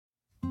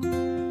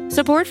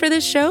Support for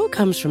this show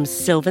comes from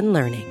Sylvan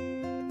Learning.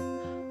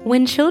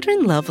 When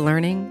children love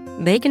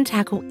learning, they can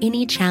tackle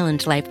any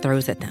challenge life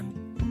throws at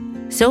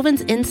them.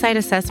 Sylvan's Insight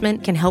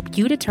Assessment can help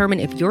you determine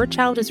if your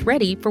child is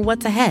ready for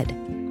what's ahead.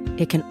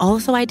 It can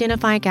also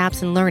identify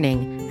gaps in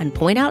learning and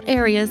point out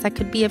areas that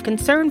could be of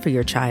concern for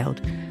your child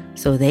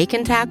so they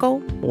can tackle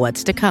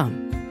what's to come.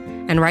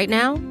 And right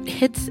now,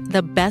 it's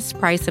the best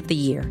price of the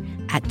year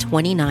at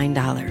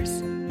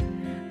 $29.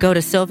 Go to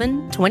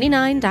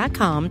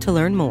sylvan29.com to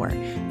learn more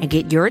and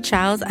get your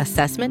child's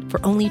assessment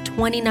for only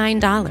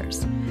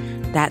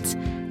 $29. That's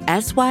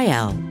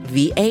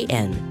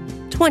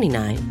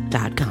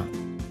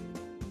SYLVAN29.com.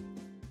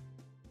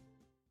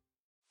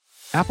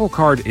 Apple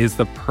Card is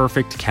the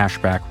perfect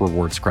cashback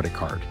rewards credit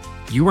card.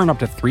 You earn up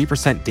to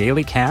 3%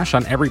 daily cash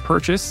on every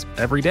purchase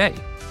every day.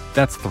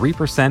 That's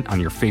 3%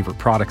 on your favorite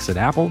products at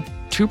Apple,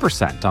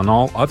 2% on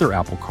all other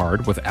Apple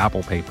Card with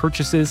Apple Pay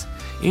purchases,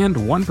 and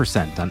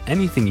 1% on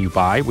anything you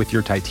buy with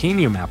your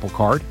titanium Apple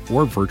Card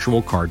or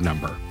virtual card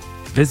number.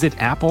 Visit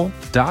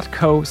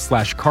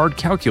apple.co/card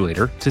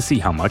calculator to see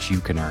how much you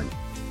can earn.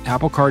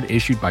 Apple Card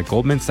issued by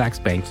Goldman Sachs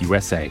Bank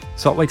USA,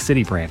 Salt Lake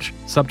City branch,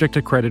 subject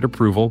to credit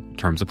approval,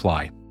 terms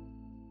apply.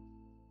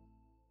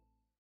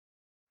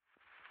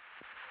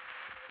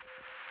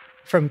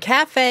 From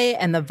Cafe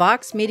and the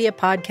Vox Media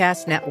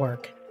Podcast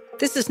Network,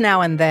 this is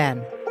Now and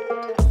Then.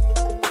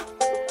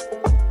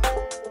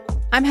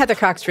 I'm Heather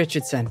Cox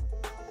Richardson.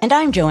 And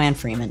I'm Joanne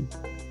Freeman.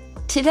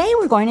 Today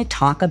we're going to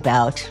talk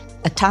about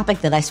a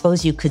topic that I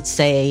suppose you could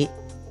say,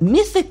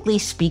 mythically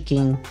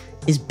speaking,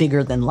 is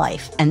bigger than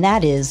life, and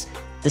that is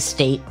the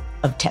state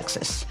of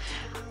Texas.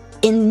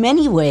 In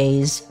many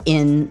ways,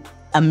 in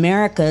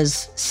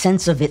America's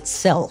sense of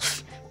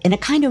itself, in a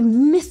kind of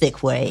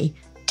mythic way,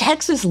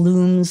 Texas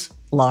looms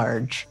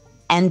large.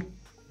 And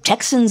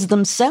Texans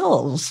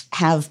themselves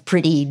have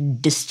pretty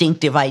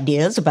distinctive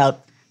ideas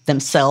about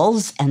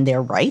themselves and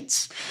their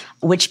rights,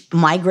 which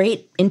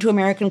migrate into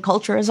American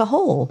culture as a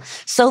whole.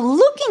 So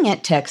looking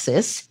at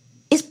Texas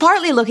is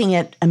partly looking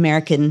at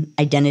American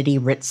identity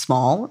writ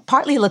small,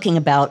 partly looking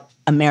about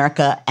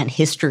America and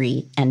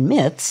history and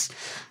myths.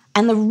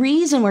 And the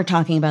reason we're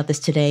talking about this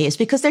today is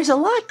because there's a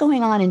lot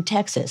going on in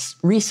Texas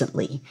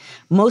recently.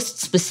 Most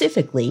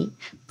specifically,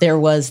 there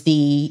was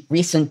the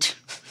recent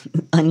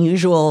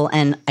unusual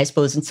and, I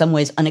suppose, in some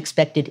ways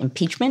unexpected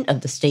impeachment of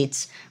the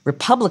state's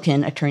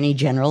Republican Attorney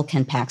General,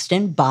 Ken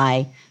Paxton,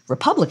 by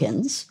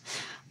Republicans.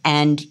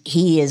 And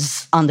he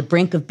is on the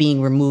brink of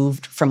being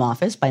removed from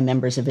office by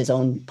members of his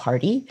own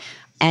party.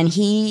 And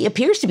he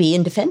appears to be,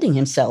 in defending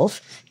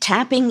himself,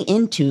 tapping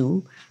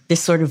into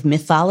this sort of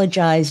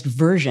mythologized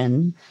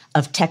version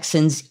of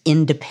Texans'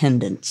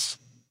 independence.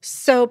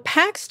 So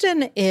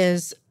Paxton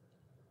is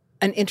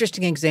an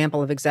interesting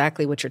example of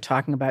exactly what you're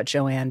talking about,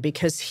 Joanne,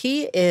 because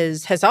he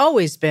has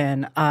always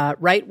been a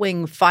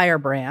right-wing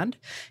firebrand.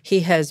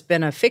 He has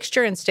been a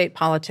fixture in state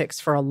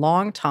politics for a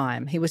long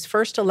time. He was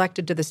first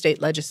elected to the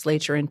state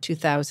legislature in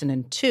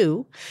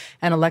 2002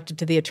 and elected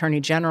to the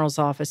Attorney General's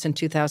office in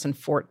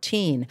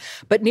 2014.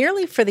 But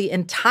nearly for the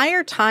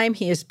entire time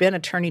he has been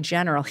Attorney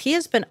General, he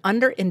has been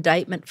under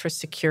indictment for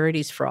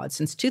securities fraud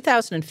since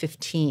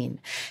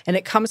 2015. And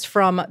it comes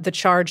from the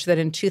charge that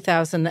in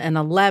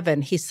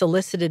 2011 he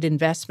solicited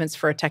investments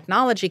for a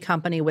technology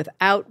company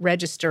without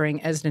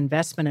registering as an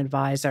investment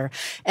advisor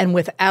and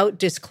without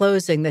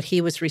disclosing that he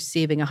was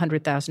receiving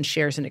 100,000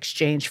 shares in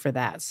exchange for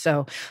that.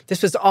 So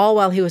this was all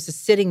while he was a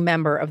sitting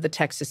member of the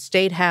Texas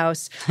State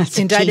House. That's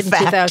indicted in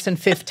fact.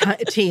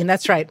 2015.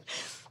 That's right.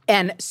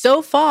 And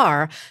so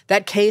far,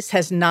 that case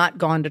has not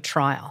gone to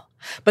trial.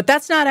 But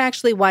that's not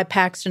actually why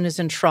Paxton is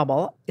in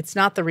trouble. It's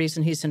not the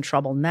reason he's in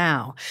trouble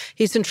now.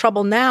 He's in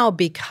trouble now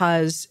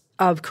because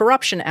of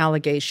corruption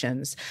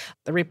allegations.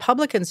 The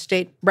Republican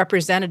state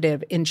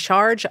representative in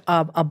charge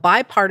of a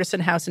bipartisan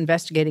House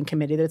investigating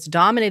committee that's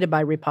dominated by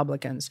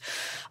Republicans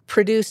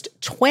produced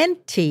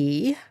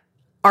 20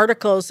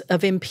 articles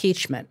of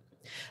impeachment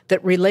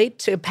that relate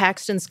to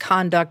Paxton's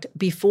conduct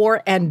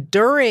before and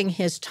during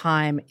his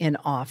time in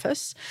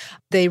office.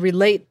 They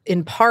relate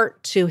in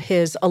part to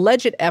his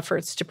alleged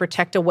efforts to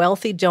protect a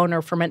wealthy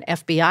donor from an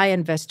FBI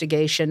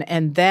investigation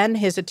and then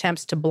his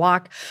attempts to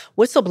block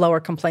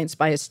whistleblower complaints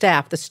by his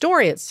staff. The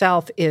story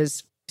itself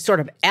is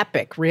sort of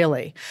epic,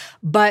 really.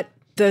 But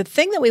the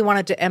thing that we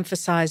wanted to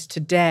emphasize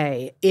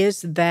today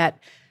is that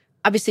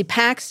obviously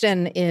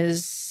Paxton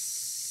is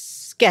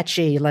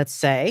sketchy, let's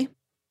say,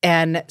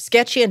 and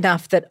sketchy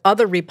enough that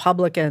other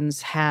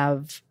Republicans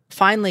have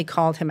finally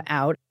called him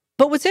out.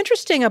 But what's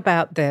interesting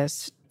about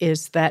this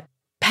is that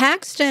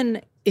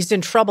Paxton is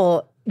in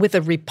trouble with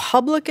a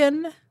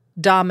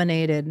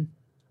Republican-dominated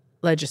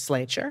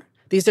legislature.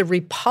 These are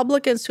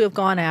Republicans who have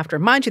gone after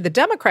him. Mind you, the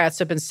Democrats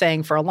have been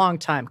saying for a long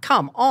time,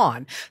 come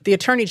on, the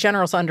Attorney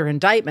General's under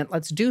indictment,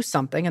 let's do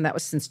something. And that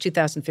was since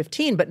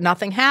 2015, but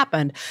nothing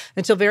happened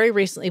until very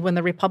recently when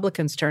the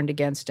Republicans turned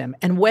against him.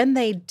 And when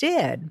they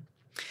did,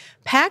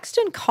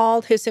 Paxton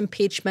called his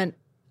impeachment,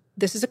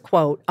 this is a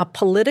quote, a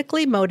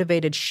politically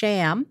motivated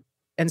sham,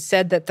 and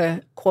said that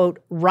the, quote,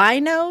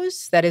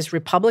 rhinos, that is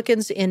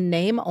Republicans in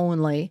name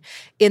only,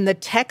 in the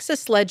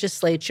Texas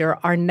legislature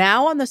are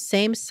now on the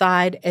same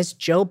side as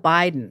Joe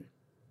Biden.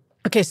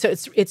 Okay, so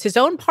it's his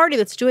own party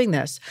that's doing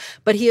this,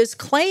 but he is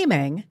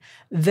claiming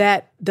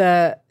that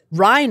the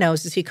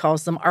rhinos, as he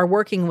calls them, are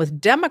working with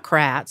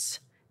Democrats,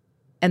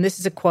 and this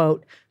is a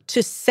quote,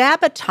 to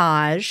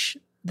sabotage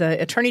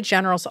the Attorney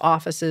General's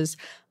office's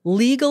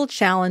legal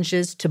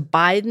challenges to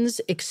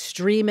Biden's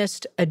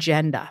extremist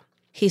agenda.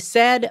 He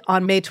said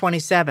on May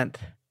 27th,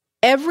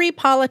 every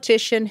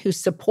politician who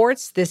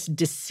supports this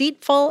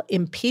deceitful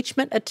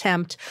impeachment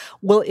attempt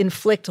will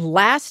inflict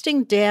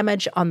lasting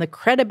damage on the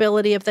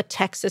credibility of the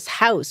Texas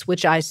House,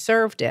 which I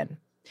served in.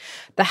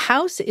 The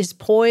House is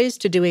poised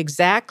to do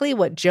exactly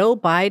what Joe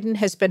Biden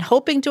has been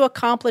hoping to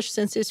accomplish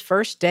since his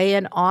first day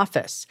in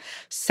office: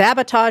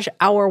 sabotage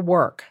our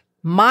work,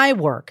 my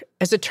work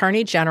as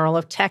Attorney General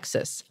of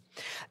Texas.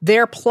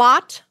 Their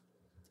plot,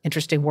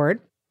 interesting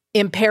word,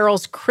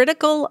 imperils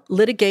critical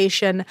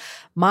litigation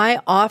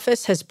my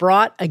office has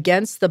brought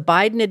against the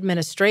Biden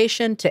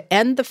administration to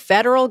end the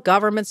federal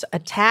government's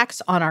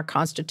attacks on our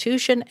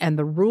Constitution and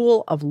the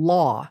rule of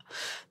law.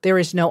 There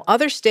is no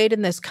other state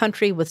in this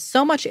country with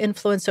so much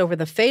influence over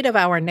the fate of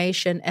our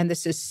nation, and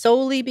this is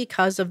solely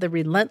because of the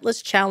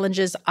relentless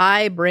challenges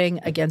I bring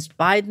against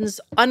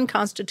Biden's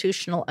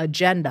unconstitutional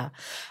agenda.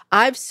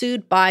 I've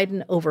sued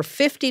Biden over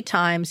 50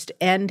 times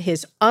to end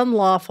his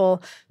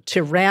unlawful,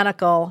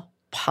 tyrannical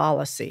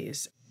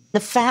policies. The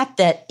fact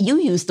that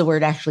you use the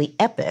word actually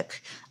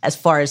epic as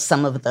far as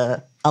some of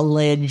the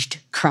alleged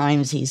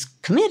crimes he's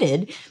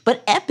committed,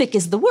 but epic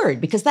is the word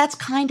because that's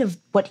kind of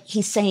what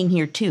he's saying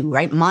here too,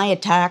 right? My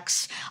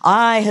attacks,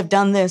 I have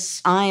done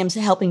this, I am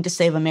helping to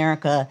save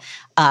America,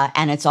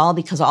 and it's all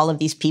because all of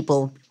these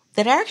people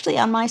that are actually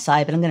on my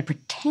side, but I'm going to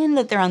pretend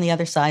that they're on the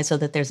other side so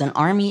that there's an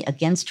army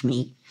against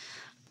me.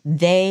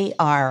 They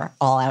are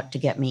all out to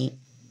get me.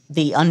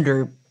 The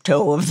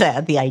undertow of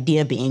that, the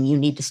idea being you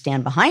need to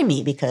stand behind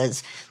me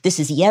because this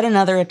is yet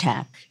another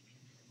attack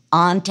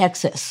on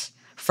Texas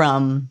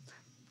from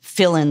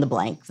fill in the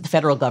blank, the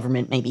federal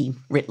government, maybe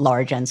writ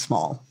large and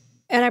small.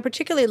 And I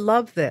particularly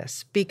love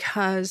this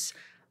because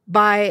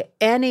by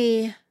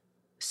any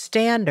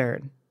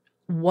standard,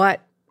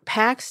 what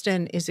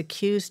Paxton is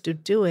accused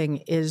of doing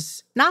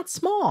is not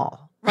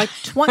small. Like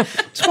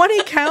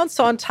 20 counts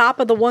on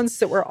top of the ones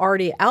that were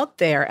already out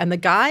there. And the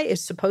guy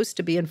is supposed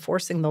to be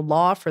enforcing the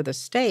law for the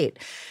state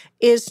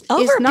is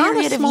not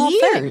a small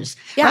years,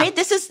 thing. Yeah. Right?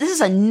 This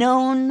is a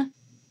known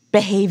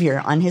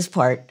behavior on his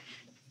part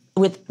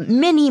with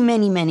many,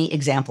 many, many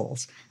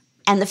examples.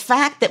 And the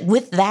fact that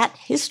with that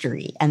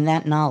history and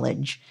that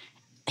knowledge,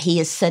 he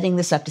is setting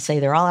this up to say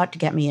they're all out to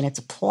get me and it's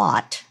a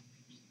plot,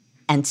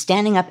 and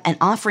standing up and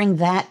offering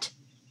that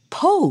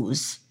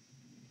pose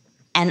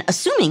and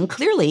assuming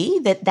clearly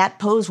that that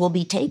pose will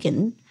be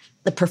taken,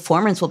 the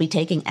performance will be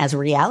taken as a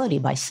reality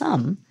by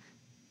some,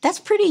 that's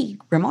pretty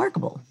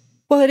remarkable.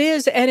 Well, it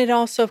is. And it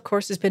also, of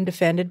course, has been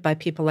defended by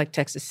people like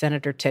Texas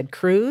Senator Ted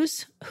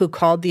Cruz, who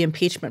called the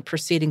impeachment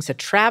proceedings a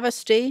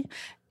travesty,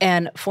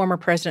 and former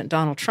President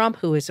Donald Trump,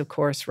 who is, of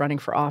course, running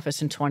for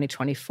office in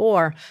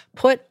 2024,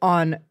 put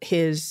on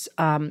his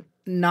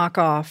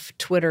knockoff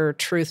Twitter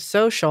Truth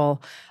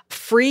Social,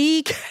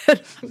 free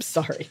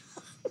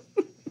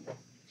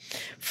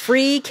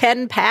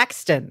Ken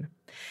Paxton.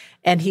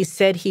 And he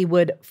said he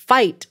would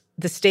fight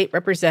the state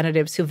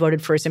representatives who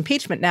voted for his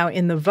impeachment. Now,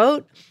 in the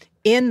vote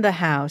in the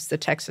House, the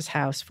Texas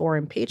House, for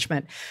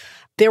impeachment,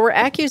 there were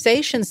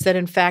accusations that,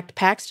 in fact,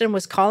 Paxton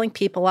was calling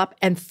people up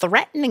and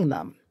threatening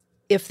them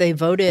if they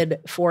voted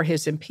for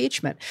his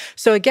impeachment.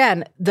 So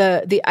again,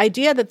 the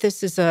idea that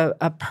this is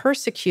a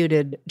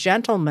persecuted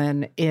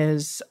gentleman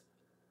is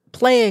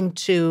playing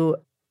to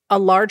a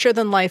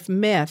larger-than-life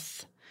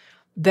myth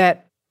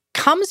that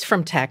comes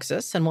from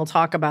Texas, and we'll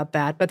talk about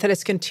that, but that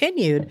has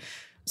continued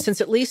since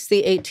at least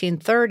the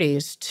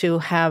 1830s to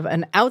have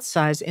an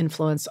outsized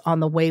influence on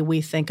the way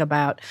we think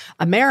about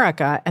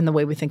America and the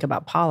way we think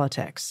about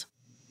politics.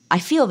 I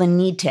feel the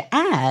need to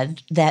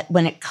add that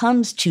when it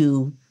comes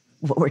to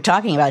what we're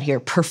talking about here,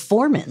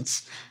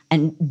 performance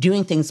and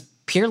doing things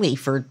purely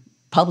for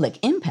public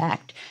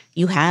impact,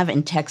 you have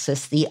in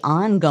Texas the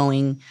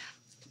ongoing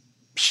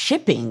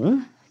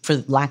shipping, for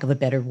lack of a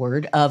better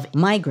word, of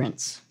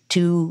migrants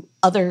to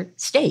other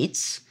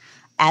states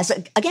as,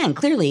 again,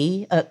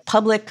 clearly a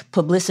public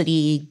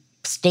publicity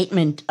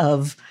statement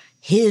of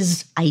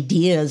his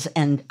ideas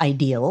and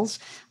ideals.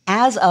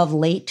 As of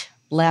late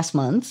last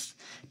month,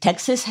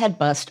 Texas had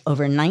bused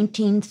over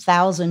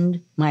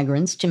 19,000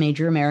 migrants to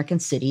major American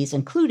cities,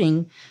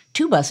 including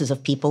 2 buses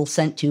of people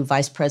sent to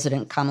Vice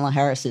President Kamala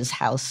Harris's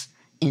house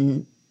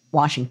in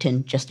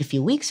Washington just a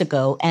few weeks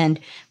ago. And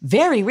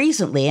very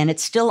recently, and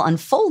it's still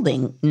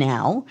unfolding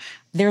now,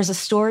 there's a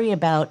story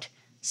about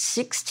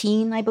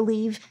 16, I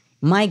believe,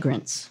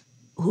 migrants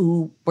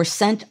who were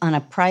sent on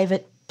a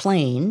private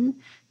plane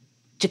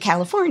to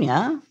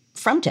California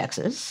from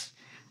Texas.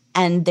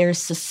 And there's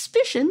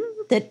suspicion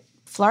that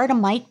Florida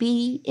might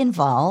be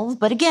involved.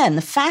 But again,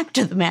 the fact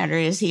of the matter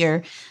is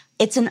here,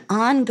 it's an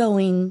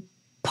ongoing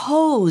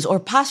pose or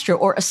posture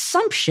or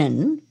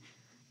assumption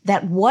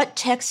that what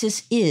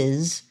Texas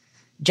is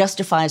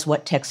justifies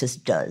what Texas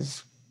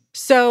does.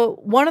 So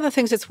one of the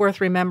things that's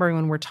worth remembering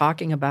when we're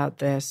talking about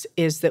this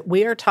is that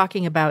we are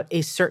talking about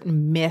a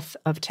certain myth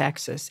of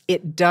Texas.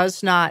 It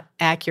does not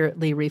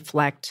accurately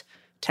reflect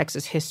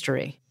Texas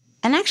history.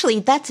 And actually,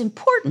 that's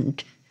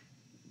important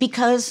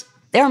because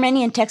there are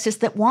many in Texas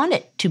that want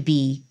it to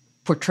be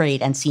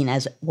portrayed and seen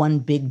as one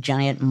big,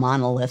 giant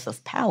monolith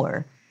of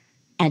power.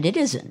 And it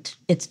isn't.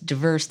 It's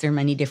diverse. There are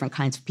many different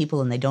kinds of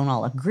people, and they don't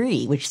all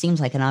agree, which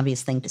seems like an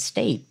obvious thing to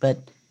state. But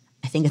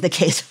I think in the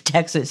case of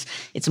Texas,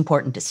 it's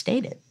important to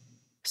state it.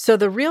 So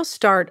the real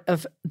start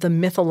of the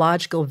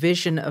mythological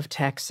vision of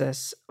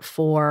Texas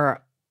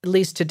for at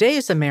least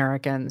today's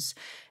Americans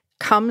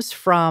comes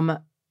from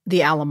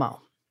the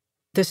Alamo.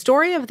 The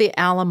story of the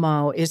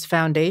Alamo is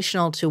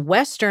foundational to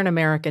Western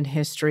American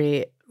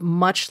history,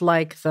 much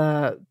like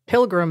the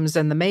Pilgrims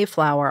and the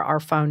Mayflower are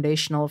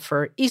foundational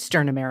for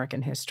Eastern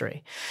American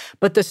history.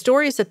 But the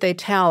stories that they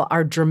tell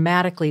are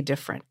dramatically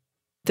different.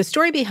 The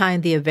story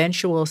behind the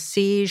eventual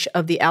siege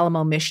of the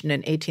Alamo Mission in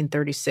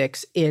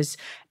 1836 is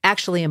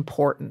actually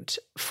important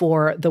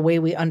for the way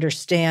we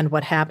understand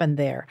what happened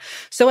there.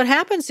 So what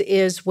happens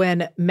is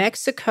when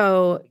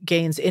Mexico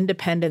gains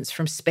independence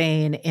from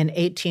Spain in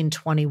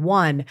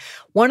 1821,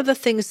 one of the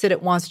things that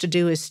it wants to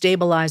do is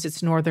stabilize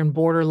its northern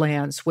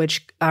borderlands,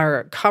 which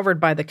are covered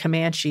by the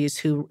Comanches,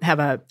 who have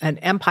an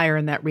empire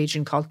in that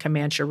region called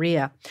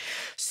Comancheria.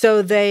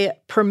 So they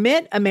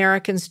permit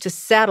Americans to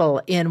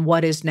settle in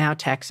what is now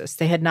Texas.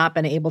 They had not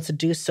been able to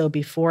do so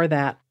before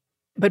that.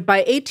 But by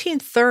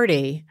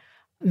 1830,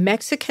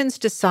 Mexicans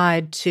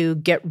decide to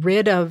get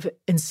rid of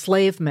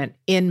enslavement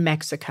in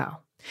Mexico.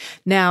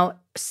 Now,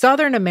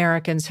 Southern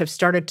Americans have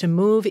started to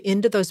move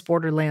into those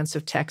borderlands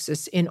of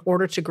Texas in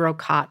order to grow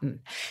cotton.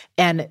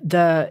 And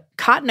the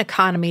cotton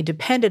economy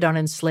depended on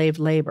enslaved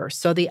labor.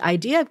 So the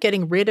idea of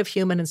getting rid of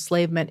human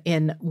enslavement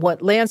in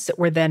what lands that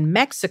were then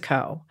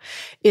Mexico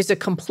is a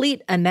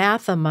complete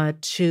anathema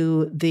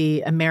to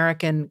the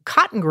American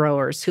cotton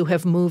growers who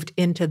have moved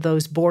into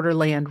those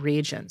borderland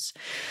regions.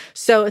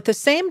 So at the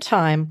same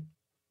time,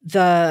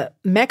 the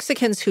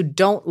Mexicans who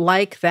don't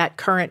like that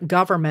current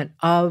government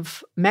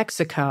of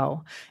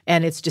Mexico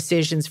and its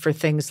decisions for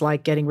things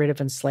like getting rid of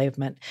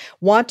enslavement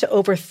want to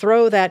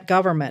overthrow that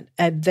government.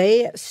 And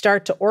they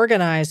start to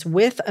organize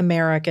with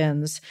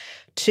Americans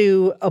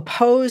to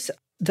oppose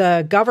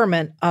the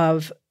government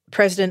of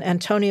President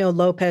Antonio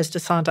Lopez de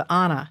Santa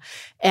Anna.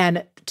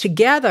 And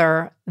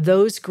together,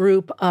 those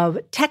group of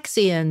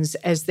Texians,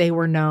 as they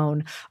were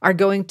known, are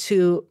going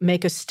to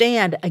make a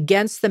stand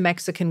against the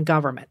Mexican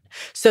government.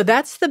 So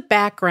that's the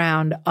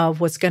background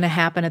of what's going to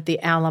happen at the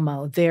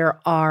Alamo. There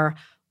are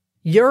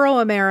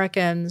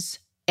Euro-Americans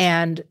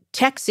and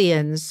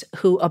Texians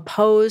who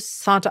oppose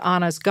Santa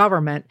Anna's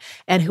government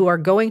and who are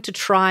going to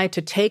try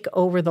to take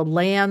over the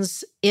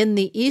lands in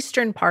the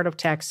eastern part of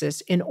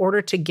Texas in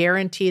order to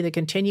guarantee the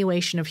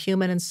continuation of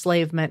human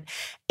enslavement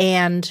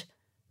and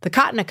the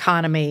cotton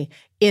economy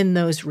in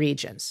those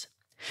regions.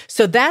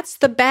 So that's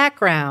the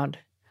background,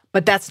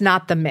 but that's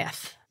not the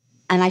myth.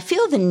 And I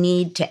feel the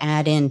need to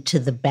add into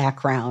the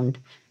background.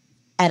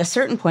 At a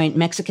certain point,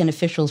 Mexican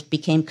officials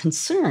became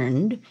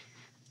concerned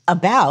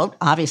about,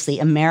 obviously,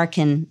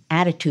 American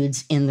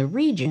attitudes in the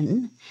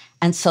region.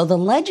 And so the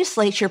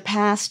legislature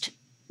passed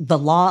the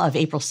law of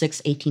April 6,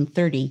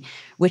 1830,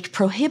 which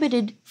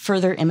prohibited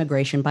further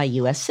immigration by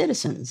U.S.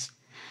 citizens.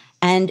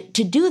 And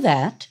to do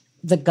that,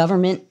 the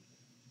government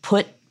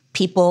put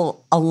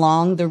people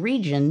along the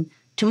region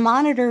to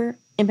monitor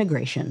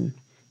immigration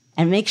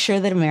and make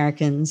sure that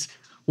Americans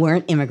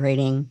weren't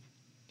immigrating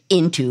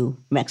into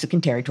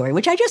Mexican territory,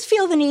 which I just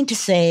feel the need to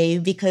say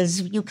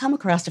because you come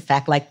across a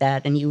fact like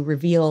that and you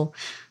reveal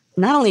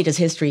not only does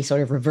history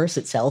sort of reverse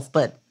itself,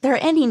 but there are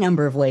any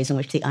number of ways in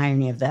which the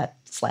irony of that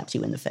slaps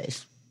you in the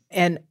face.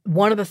 And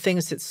one of the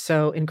things that's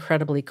so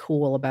incredibly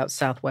cool about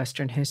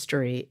Southwestern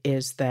history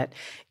is that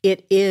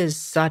it is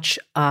such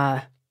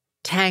a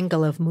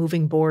tangle of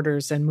moving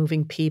borders and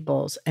moving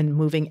peoples and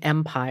moving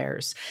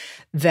empires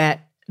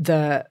that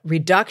the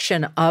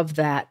reduction of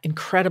that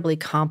incredibly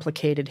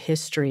complicated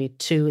history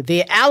to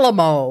the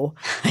Alamo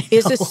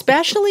is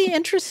especially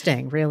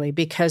interesting, really,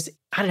 because,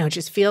 I don't know, it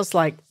just feels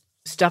like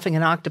stuffing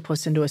an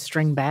octopus into a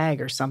string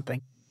bag or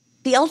something.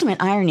 The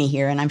ultimate irony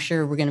here, and I'm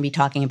sure we're going to be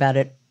talking about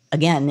it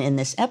again in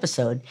this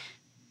episode,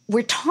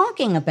 we're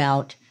talking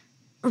about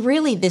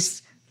really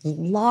this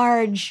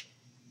large,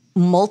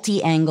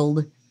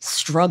 multi-angled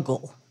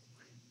struggle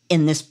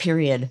in this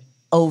period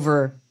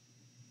over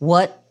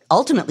what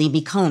ultimately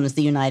becomes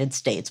the United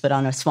States. But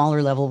on a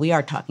smaller level, we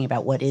are talking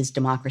about what is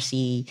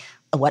democracy,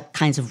 what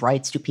kinds of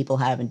rights do people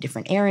have in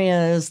different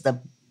areas, the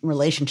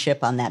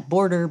relationship on that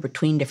border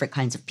between different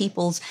kinds of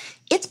peoples.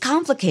 It's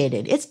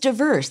complicated. It's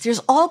diverse.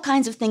 There's all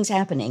kinds of things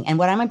happening. And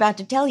what I'm about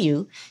to tell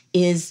you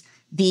is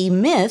the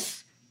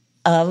myth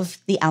of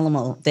the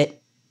Alamo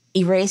that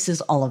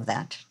erases all of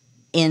that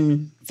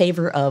in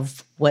favor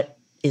of what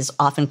is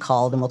often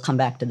called, and we'll come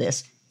back to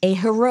this, a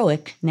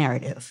heroic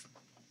narrative.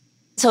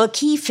 So a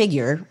key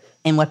figure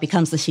in what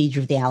becomes the Siege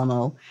of the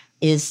Alamo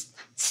is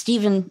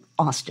Stephen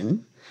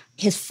Austin.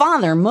 His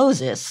father,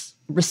 Moses,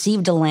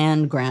 received a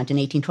land grant in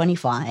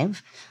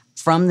 1825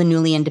 from the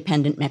newly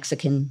independent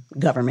Mexican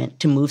government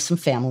to move some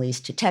families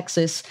to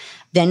Texas.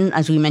 Then,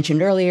 as we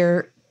mentioned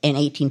earlier, in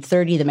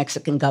 1830, the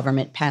Mexican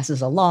government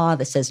passes a law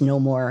that says no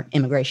more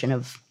immigration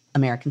of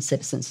American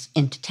citizens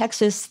into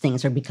Texas.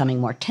 Things are becoming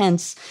more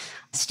tense.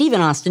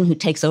 Stephen Austin, who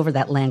takes over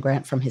that land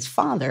grant from his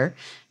father,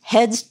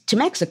 heads to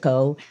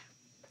Mexico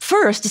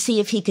first to see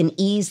if he can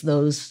ease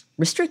those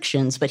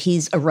restrictions, but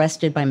he's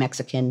arrested by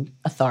Mexican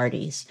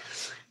authorities.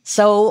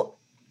 So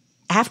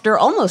after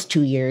almost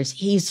 2 years,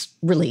 he's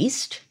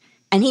released,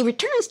 and he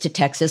returns to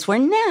Texas, where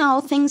now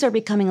things are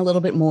becoming a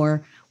little bit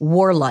more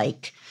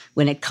warlike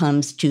when it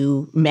comes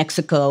to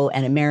Mexico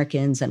and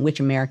Americans and which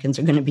Americans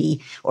are going to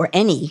be, or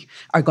any,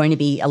 are going to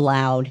be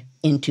allowed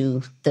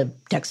into the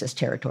Texas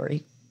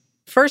territory.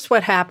 First,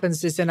 what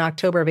happens is in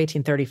October of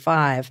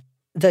 1835,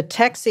 the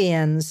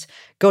Texians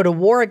go to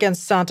war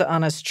against Santa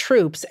Anna's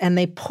troops, and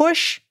they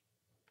push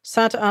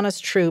Santa Anna's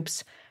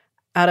troops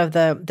out of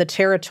the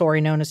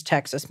territory known as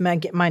Texas.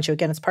 Mind you,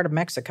 again, it's part of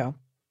Mexico.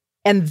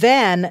 And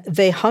then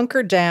they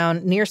hunker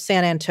down near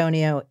San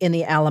Antonio in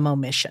the Alamo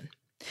Mission.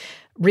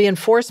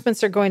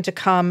 Reinforcements are going to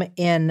come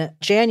in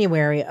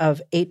January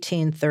of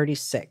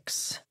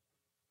 1836.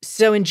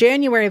 So in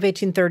January of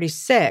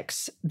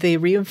 1836, the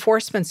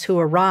reinforcements who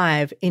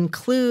arrive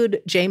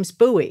include James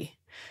Bowie,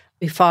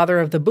 the father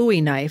of the Bowie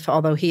knife,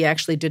 although he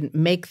actually didn't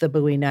make the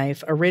Bowie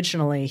knife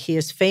originally. He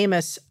is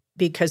famous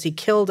because he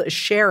killed a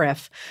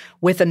sheriff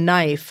with a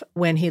knife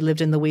when he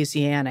lived in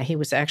Louisiana. He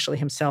was actually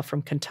himself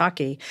from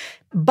Kentucky.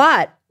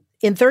 But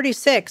in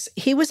 36,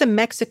 he was a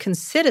Mexican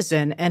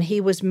citizen, and he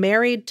was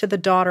married to the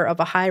daughter of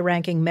a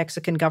high-ranking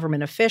Mexican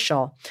government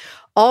official.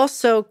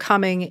 Also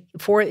coming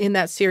in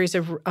that series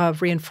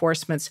of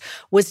reinforcements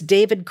was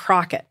David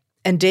Crockett.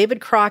 And David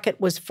Crockett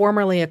was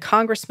formerly a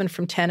congressman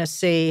from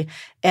Tennessee,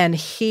 and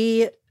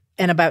he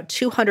and about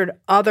 200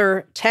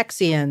 other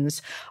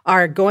Texians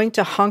are going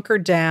to hunker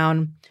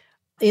down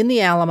in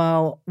the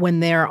Alamo when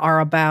there are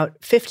about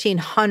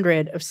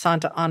 1,500 of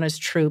Santa Anna's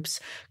troops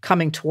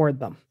coming toward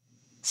them.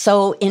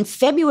 So in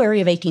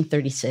February of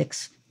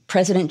 1836,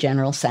 President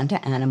General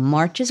Santa Anna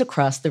marches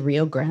across the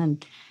Rio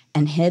Grande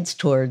and heads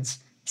towards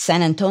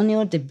San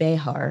Antonio de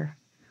Bejar.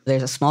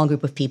 There's a small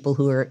group of people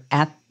who are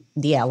at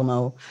the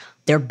Alamo.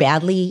 They're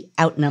badly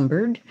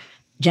outnumbered.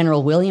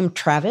 General William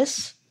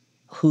Travis,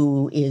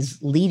 who is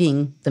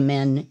leading the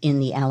men in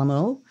the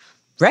Alamo,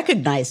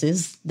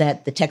 recognizes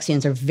that the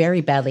Texians are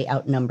very badly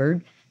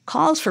outnumbered,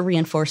 calls for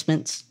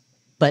reinforcements,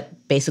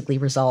 but basically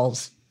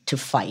resolves to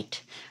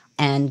fight,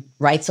 and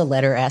writes a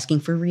letter asking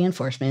for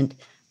reinforcement,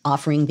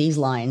 offering these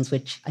lines,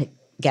 which I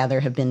gather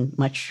have been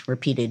much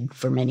repeated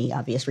for many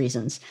obvious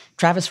reasons.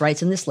 Travis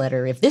writes in this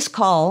letter, "If this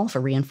call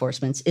for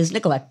reinforcements is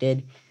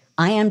neglected,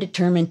 I am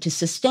determined to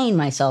sustain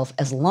myself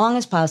as long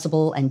as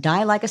possible and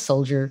die like a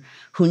soldier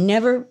who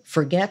never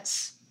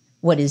forgets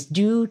what is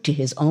due to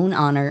his own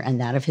honor and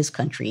that of his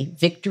country,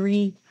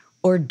 victory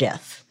or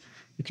death."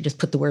 You could just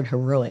put the word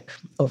heroic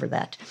over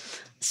that.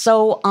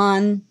 So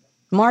on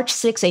March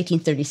 6,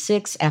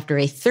 1836, after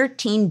a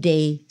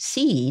 13-day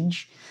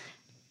siege,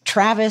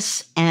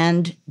 Travis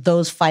and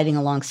those fighting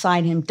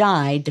alongside him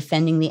died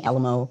defending the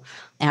Alamo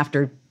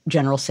after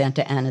General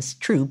Santa Anna's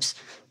troops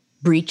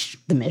breached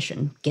the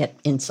mission, get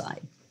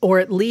inside. Or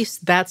at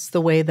least that's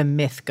the way the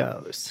myth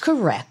goes.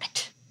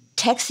 Correct.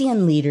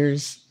 Texian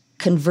leaders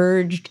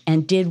converged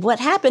and did what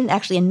happened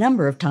actually a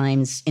number of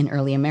times in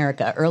early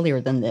America,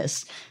 earlier than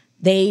this.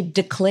 They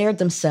declared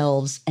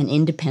themselves an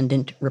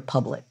independent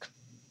republic.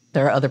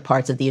 There are other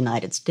parts of the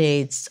United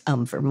States,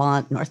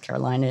 Vermont, North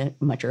Carolina,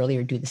 much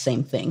earlier, do the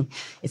same thing.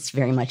 It's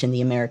very much in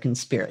the American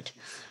spirit.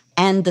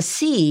 And the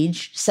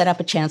siege set up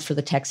a chance for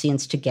the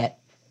Texians to get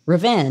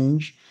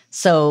revenge.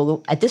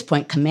 So at this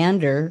point,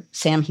 Commander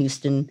Sam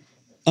Houston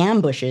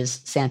ambushes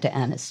Santa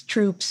Anna's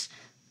troops,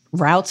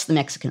 routs the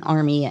Mexican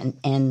army, and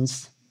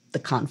ends the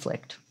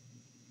conflict.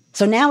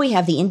 So now we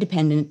have the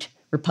independent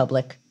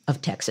Republic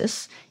of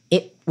Texas.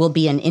 It will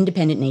be an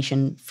independent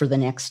nation for the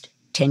next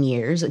 10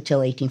 years until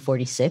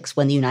 1846,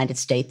 when the United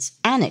States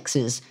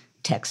annexes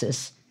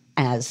Texas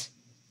as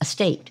a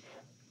state.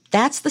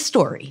 That's the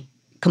story,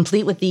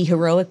 complete with the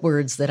heroic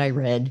words that I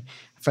read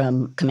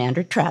from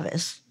Commander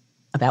Travis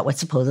about what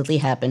supposedly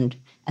happened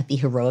at the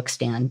heroic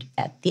stand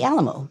at the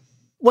Alamo.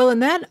 Well, in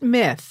that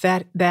myth,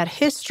 that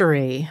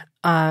history,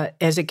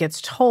 as it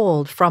gets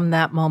told from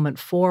that moment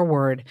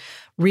forward,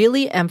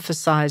 really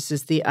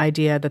emphasizes the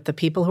idea that the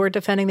people who are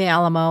defending the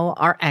Alamo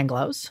are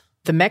Anglos.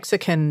 The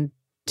Mexican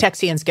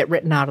Texians get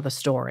written out of the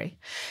story.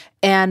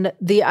 And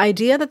the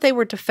idea that they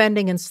were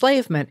defending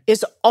enslavement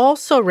is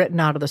also written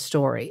out of the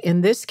story.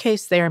 In this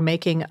case, they are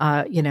making,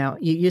 you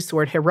use the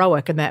word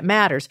heroic, and that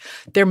matters.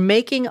 They're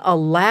making a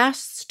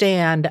last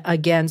stand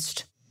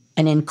against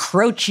an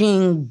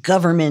encroaching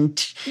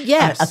government,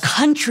 yes, a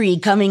country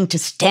coming to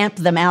stamp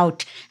them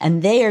out,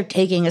 and they are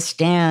taking a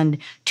stand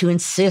to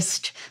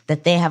insist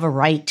that they have a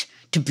right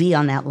to be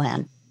on that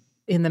land.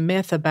 in the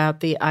myth about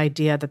the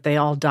idea that they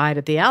all died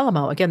at the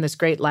Alamo. Again, this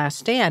great last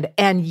stand.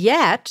 And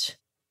yet,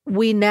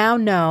 we now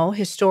know,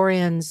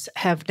 historians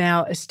have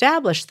now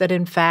established that,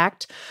 in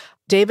fact,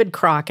 David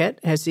Crockett,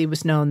 as he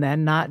was known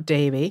then, not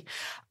Davy,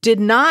 did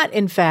not,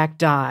 in fact,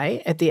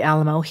 die at the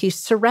Alamo. He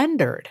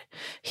surrendered.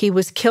 He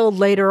was killed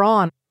later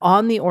on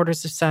the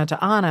orders of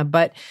Santa Anna.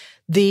 But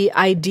the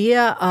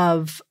idea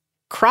of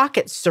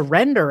Crockett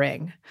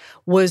surrendering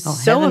was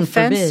so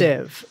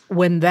offensive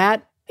when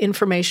that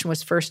information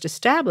was first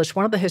established.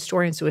 One of the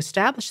historians who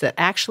established that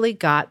actually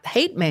got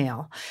hate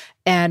mail.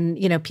 And,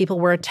 people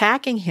were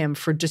attacking him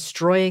for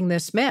destroying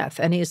this myth.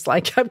 And he's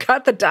like, I've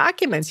got the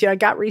documents. I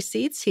got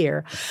receipts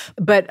here.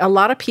 But a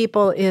lot of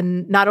people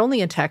not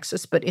only in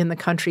Texas, but in the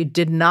country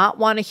did not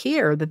want to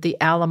hear that the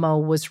Alamo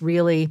was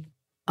really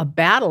a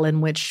battle in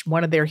which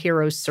one of their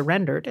heroes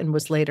surrendered and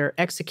was later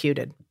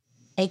executed.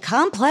 A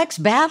complex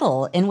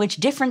battle in which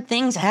different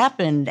things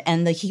happened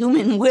and the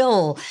human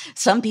will.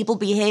 Some people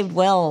behaved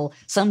well,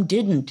 some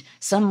didn't.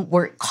 Some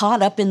were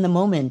caught up in the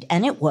moment.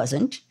 And it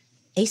wasn't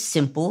a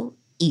simple,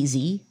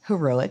 easy,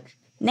 heroic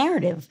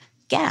narrative.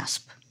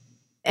 Gasp.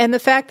 And the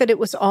fact that it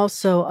was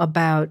also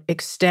about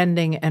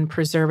extending and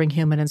preserving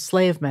human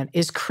enslavement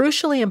is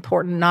crucially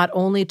important not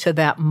only to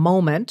that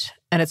moment,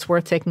 and it's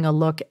worth taking a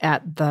look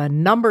at the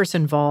numbers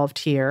involved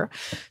here.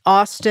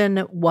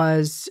 Austin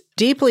was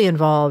deeply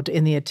involved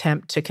in the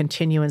attempt to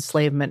continue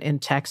enslavement in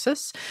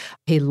Texas.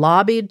 He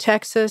lobbied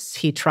Texas.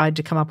 He tried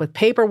to come up with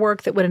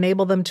paperwork that would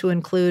enable them to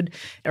include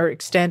or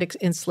extend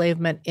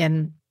enslavement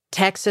in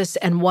Texas.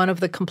 And one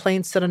of the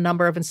complaints that a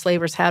number of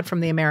enslavers had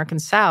from the American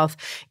South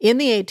in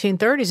the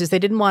 1830s is they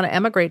didn't want to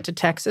emigrate to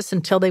Texas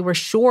until they were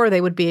sure they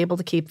would be able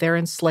to keep their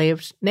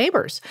enslaved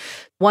neighbors.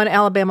 One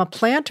Alabama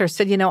planter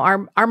said,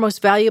 our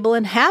most valuable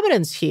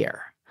inhabitants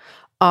here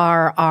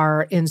are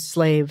our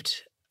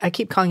enslaved. I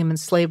keep calling them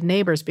enslaved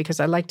neighbors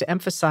because I like to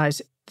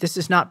emphasize this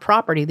is not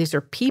property. These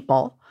are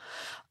people.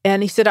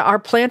 And he said, our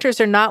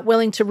planters are not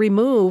willing to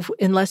remove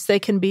unless they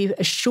can be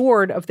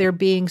assured of their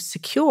being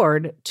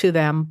secured to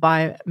them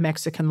by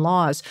Mexican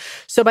laws.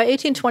 So by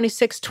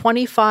 1826,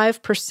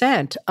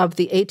 25% of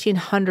the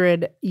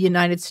 1,800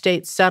 United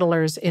States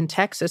settlers in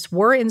Texas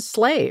were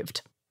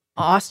enslaved.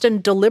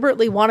 Austin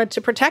deliberately wanted to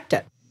protect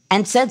it.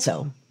 And said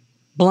so,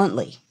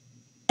 bluntly.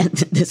 And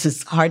this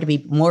is hard to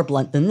be more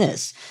blunt than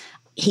this.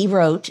 He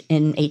wrote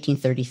in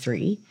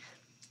 1833,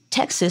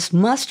 Texas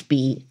must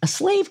be a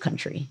slave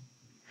country.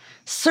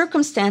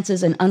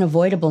 Circumstances and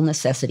unavoidable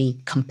necessity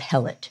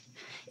compel it.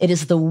 It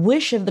is the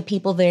wish of the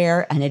people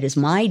there, and it is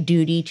my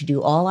duty to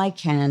do all I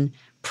can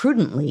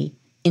prudently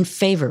in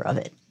favor of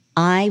it.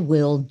 I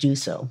will do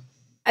so.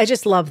 I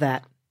just love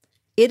that.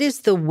 It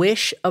is the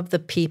wish of the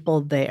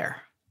people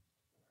there.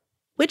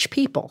 Which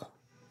people?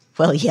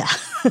 Well, yeah.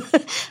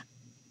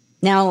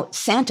 Now,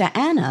 Santa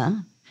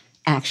Anna,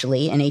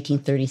 actually, in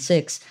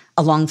 1836,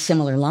 along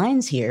similar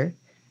lines here,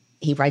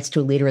 he writes to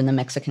a leader in the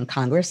Mexican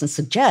Congress and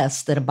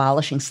suggests that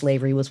abolishing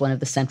slavery was one of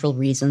the central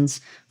reasons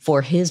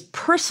for his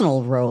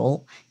personal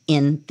role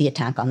in the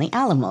attack on the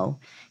Alamo.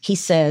 He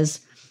says,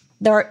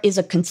 there is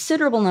a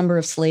considerable number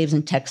of slaves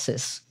in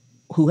Texas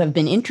who have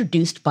been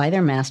introduced by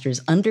their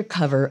masters under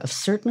cover of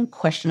certain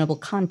questionable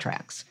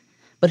contracts,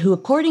 but who,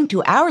 according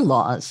to our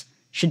laws,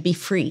 should be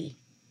free.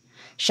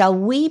 Shall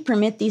we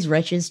permit these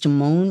wretches to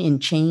moan in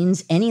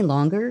chains any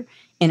longer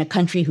in a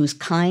country whose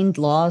kind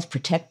laws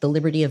protect the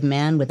liberty of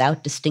man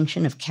without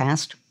distinction of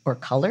caste or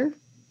color?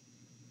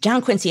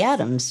 John Quincy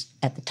Adams,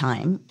 at the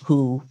time,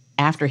 who,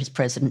 after his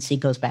presidency,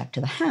 goes back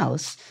to the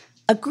House,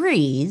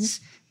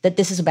 agrees that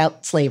this is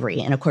about slavery.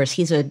 And, of course,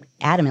 he's an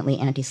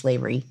adamantly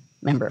anti-slavery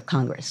member of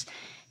Congress.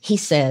 He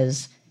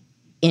says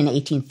in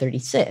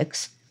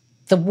 1836,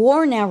 the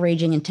war now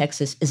raging in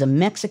Texas is a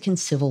Mexican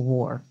civil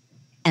war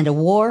and a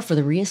war for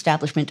the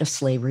reestablishment of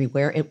slavery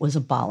where it was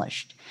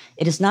abolished.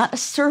 It is not a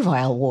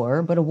servile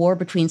war, but a war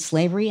between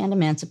slavery and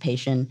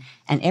emancipation,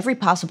 and every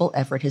possible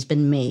effort has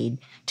been made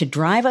to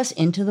drive us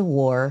into the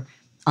war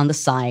on the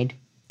side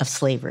of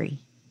slavery.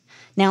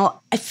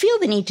 Now, I feel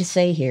the need to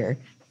say here,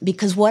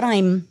 because what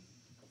I'm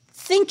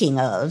thinking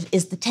of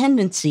is the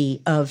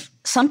tendency of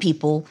some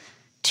people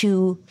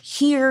to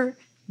hear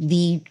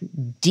the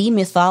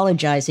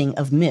demythologizing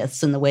of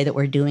myths in the way that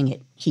we're doing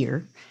it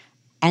here,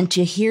 and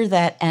to hear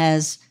that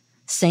as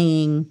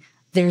saying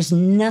there's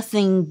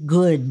nothing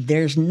good,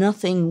 there's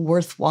nothing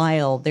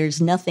worthwhile,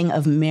 there's nothing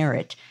of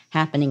merit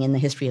happening in the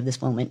history of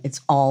this moment. It's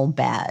all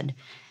bad.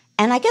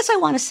 And I guess I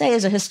want to say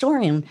as a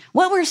historian,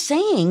 what we're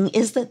saying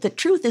is that the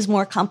truth is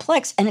more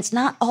complex and it's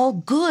not all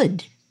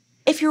good.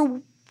 If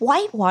you're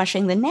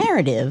whitewashing the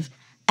narrative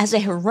as a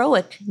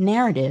heroic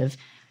narrative,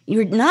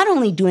 you're not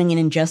only doing an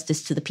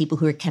injustice to the people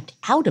who are kept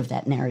out of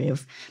that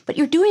narrative, but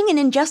you're doing an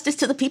injustice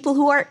to the people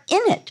who are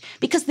in it,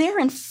 because they're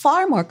in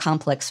far more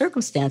complex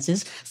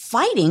circumstances,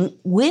 fighting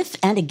with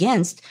and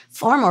against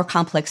far more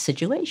complex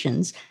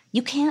situations.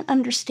 You can't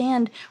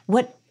understand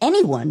what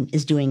anyone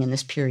is doing in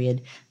this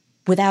period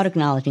without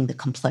acknowledging the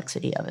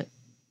complexity of it.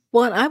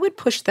 Well, and I would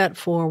push that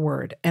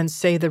forward and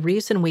say the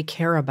reason we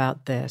care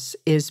about this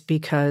is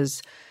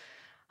because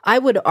I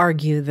would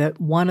argue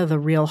that one of the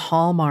real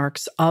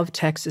hallmarks of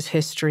Texas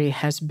history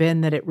has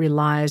been that it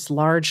relies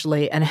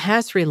largely, and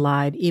has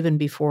relied even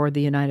before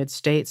the United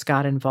States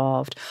got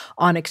involved,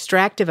 on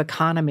extractive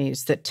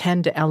economies that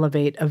tend to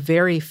elevate a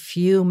very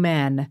few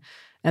men,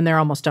 and they're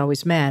almost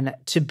always men,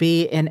 to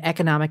be in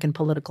economic and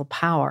political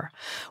power.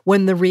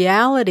 When the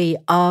reality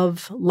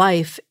of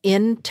life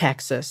in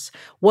Texas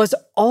was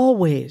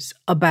always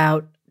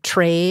about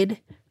trade,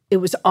 it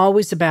was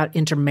always about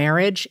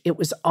intermarriage. It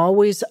was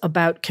always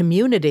about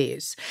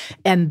communities.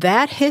 And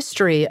that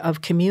history of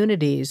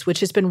communities,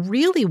 which has been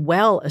really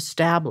well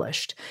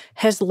established,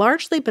 has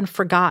largely been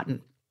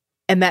forgotten.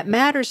 And that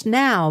matters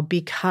now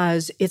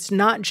because it's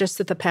not just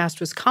that the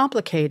past was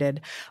complicated,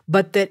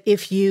 but that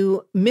if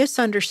you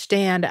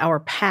misunderstand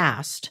our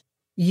past,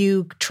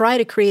 you try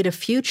to create a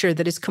future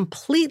that is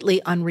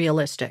completely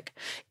unrealistic.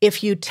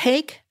 If you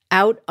take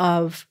out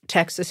of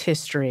Texas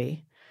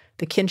history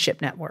the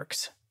kinship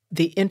networks,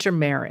 the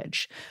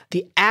intermarriage,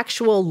 the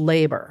actual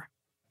labor,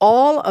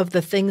 all of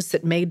the things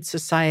that made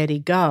society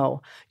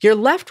go, you're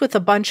left with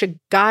a bunch of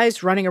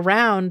guys running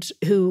around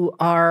who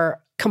are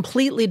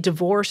completely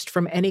divorced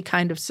from any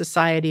kind of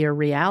society or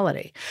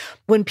reality.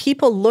 When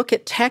people look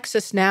at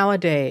Texas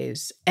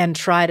nowadays and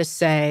try to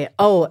say,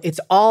 oh, it's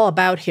all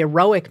about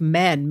heroic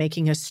men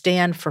making a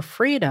stand for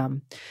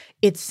freedom,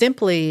 it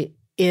simply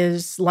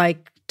is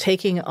like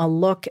taking a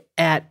look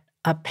at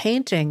a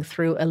painting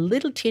through a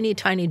little teeny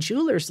tiny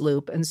jeweler's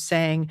loop and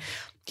saying,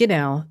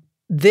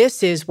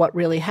 this is what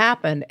really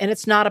happened. And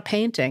it's not a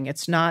painting.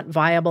 It's not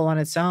viable on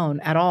its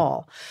own at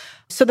all.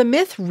 So the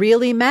myth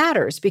really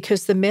matters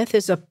because the myth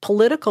is a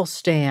political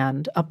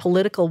stand, a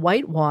political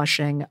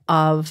whitewashing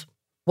of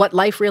what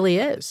life really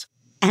is.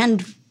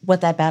 And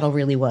what that battle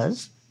really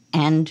was,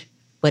 and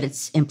what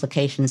its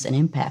implications and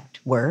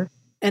impact were.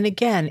 And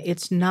again,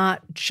 it's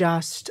not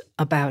just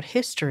about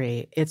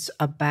history. It's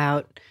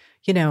about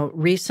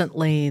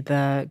recently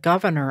the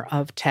governor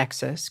of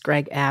Texas,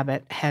 Greg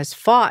Abbott, has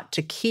fought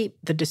to keep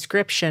the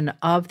description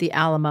of the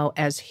Alamo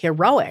as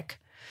heroic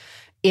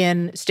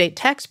in state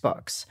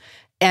textbooks.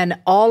 And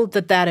all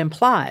that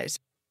implies,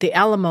 the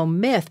Alamo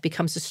myth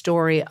becomes a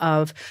story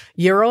of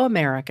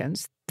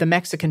Euro-Americans, the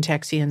Mexican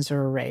Texians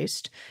are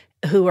erased,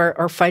 who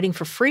are fighting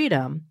for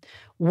freedom,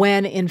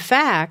 when in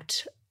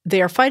fact they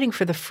are fighting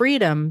for the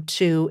freedom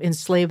to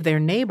enslave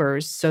their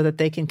neighbors so that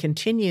they can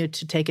continue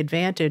to take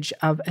advantage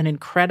of an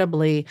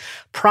incredibly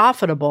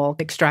profitable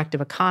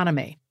extractive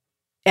economy.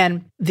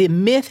 And the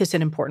myth is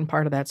an important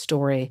part of that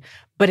story,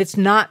 but it's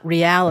not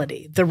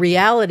reality. The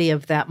reality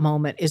of that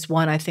moment is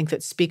one I think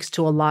that speaks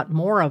to a lot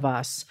more of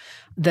us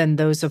than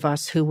those of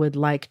us who would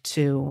like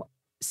to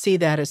see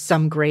that as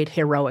some great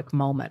heroic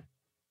moment.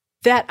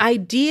 That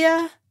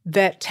idea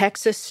that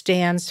Texas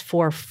stands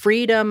for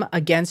freedom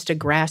against a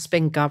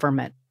grasping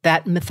government,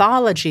 that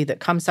mythology that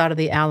comes out of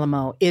the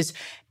Alamo is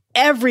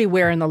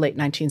everywhere in the late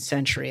 19th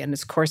century. And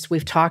of course,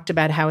 we've talked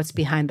about how it's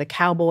behind the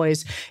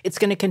cowboys. It's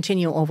going to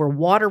continue over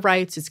water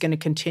rights. It's going to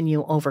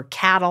continue over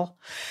cattle.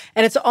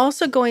 And it's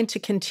also going to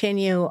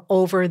continue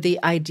over the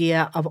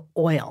idea of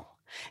oil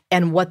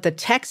and what the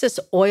Texas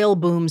oil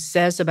boom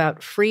says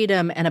about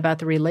freedom and about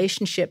the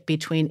relationship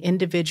between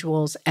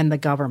individuals and the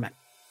government.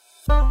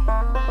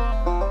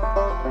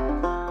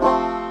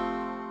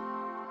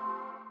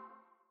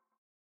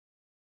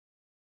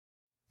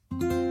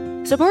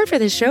 Support for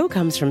this show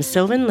comes from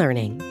Sylvan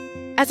Learning.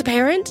 As a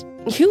parent,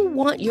 you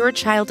want your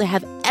child to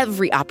have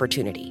every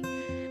opportunity,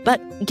 but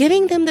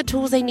giving them the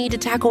tools they need to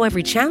tackle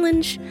every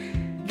challenge,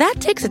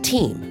 that takes a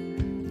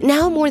team.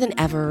 Now more than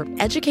ever,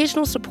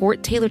 educational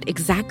support tailored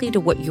exactly to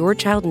what your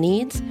child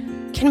needs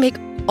can make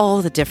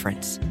all the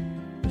difference.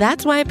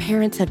 That's why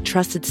parents have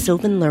trusted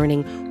Sylvan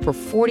Learning for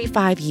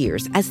 45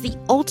 years as the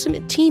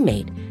ultimate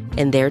teammate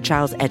in their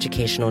child's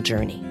educational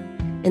journey,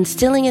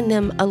 instilling in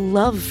them a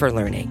love for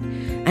learning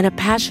and a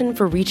passion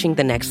for reaching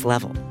the next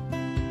level.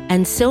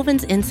 And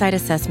Sylvan's Insight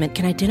Assessment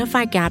can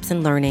identify gaps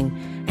in learning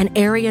and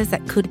areas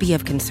that could be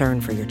of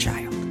concern for your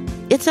child.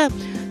 It's a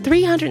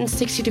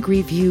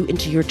 360-degree view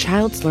into your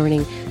child's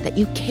learning that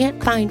you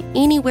can't find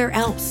anywhere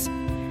else,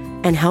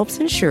 and helps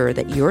ensure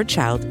that your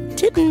child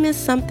didn't miss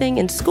something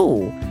in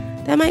school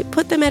that might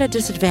put them at a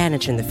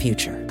disadvantage in the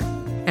future.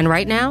 And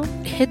right now,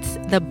 it's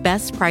the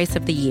best price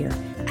of the year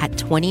at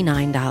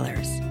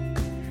 $29.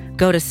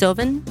 Go to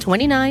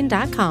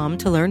sylvan29.com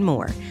to learn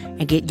more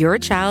and get your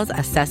child's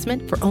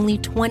assessment for only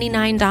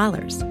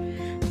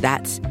 $29.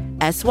 That's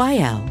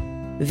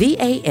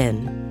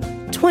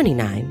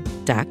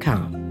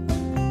SYLVAN29.com.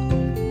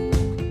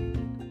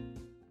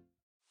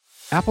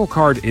 Apple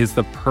Card is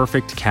the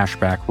perfect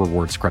cashback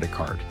rewards credit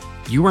card.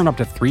 You earn up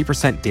to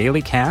 3%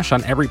 daily cash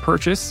on every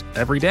purchase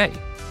every day.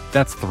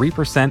 That's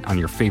 3% on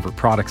your favorite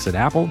products at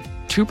Apple,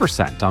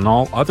 2% on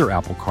all other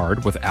Apple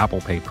Card with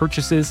Apple Pay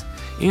purchases,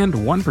 and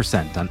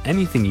 1% on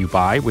anything you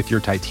buy with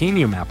your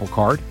titanium Apple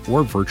Card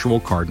or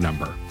virtual card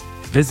number.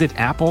 Visit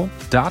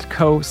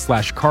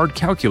apple.co/card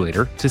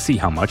calculator to see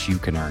how much you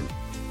can earn.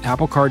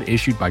 Apple Card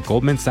issued by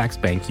Goldman Sachs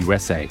Bank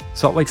USA,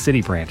 Salt Lake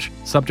City branch,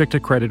 subject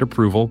to credit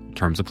approval,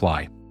 terms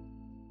apply.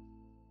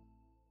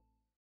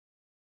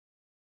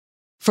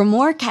 For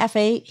more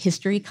cafe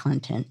history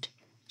content,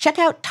 check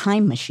out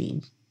Time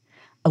Machine,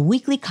 a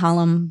weekly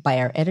column by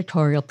our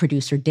editorial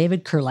producer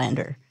David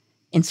Kurlander,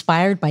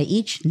 inspired by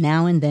each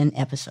Now and Then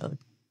episode.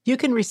 You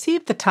can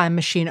receive the Time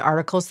Machine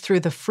articles through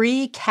the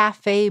free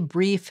Cafe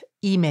Brief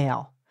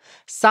email.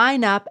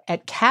 Sign up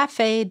at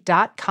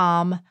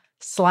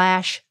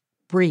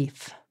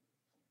cafe.com/brief.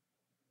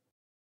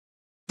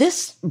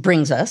 This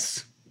brings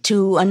us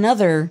to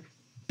another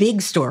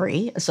big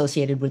story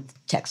associated with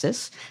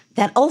Texas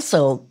that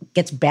also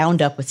gets bound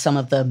up with some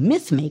of the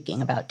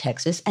myth-making about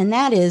Texas, and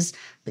that is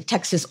the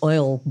Texas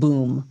oil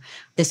boom.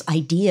 This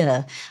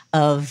idea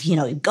of,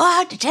 go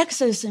out to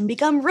Texas and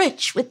become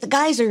rich with the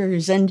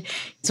geysers and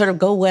sort of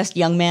go west,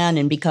 young man,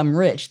 and become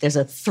rich. There's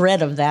a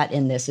thread of that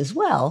in this as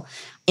well.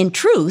 In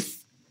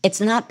truth,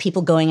 it's not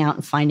people going out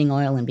and finding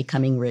oil and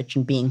becoming rich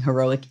and being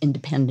heroic,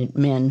 independent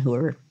men who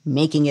are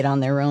making it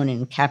on their own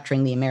and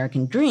capturing the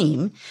American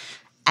dream.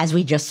 As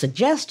we just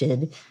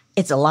suggested,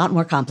 it's a lot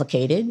more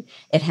complicated.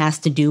 It has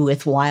to do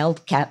with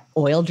wildcat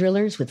oil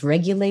drillers, with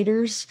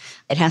regulators.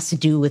 It has to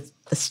do with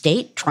the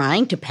state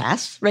trying to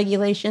pass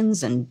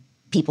regulations and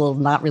people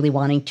not really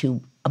wanting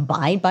to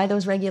abide by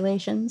those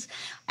regulations.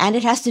 And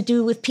it has to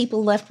do with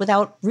people left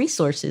without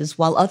resources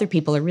while other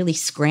people are really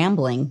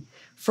scrambling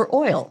for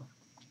oil.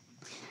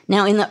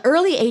 Now, in the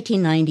early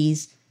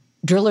 1890s,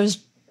 drillers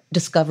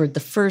discovered the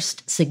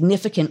first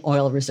significant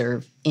oil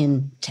reserve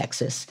in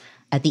Texas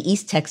at the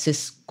East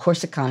Texas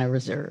Corsicana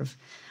Reserve.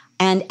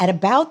 And at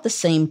about the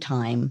same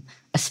time,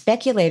 a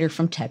speculator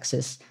from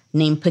Texas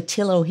named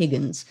Patillo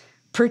Higgins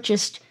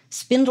purchased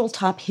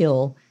Spindletop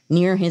Hill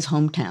near his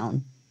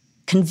hometown,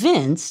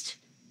 convinced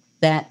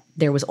that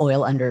there was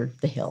oil under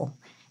the hill.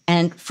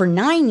 And for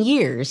 9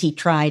 years, he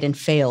tried and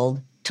failed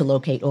to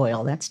locate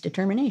oil. That's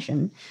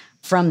determination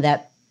from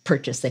that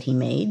purchase that he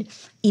made.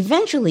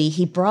 Eventually,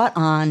 he brought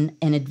on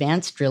an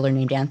advanced driller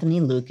named Anthony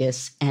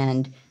Lucas,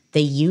 and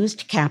they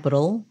used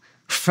capital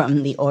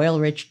from the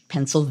oil-rich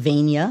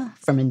Pennsylvania,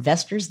 from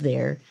investors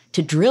there,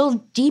 to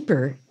drill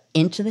deeper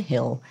into the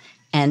hill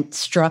and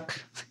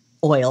struck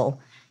oil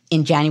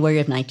in January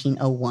of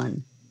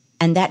 1901.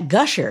 And that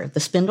gusher,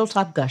 the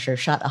Spindletop gusher,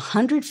 shot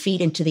 100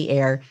 feet into the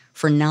air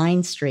for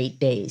 9 straight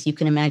days. You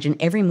can imagine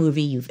every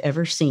movie you've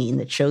ever seen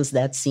that shows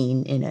that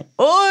scene in it.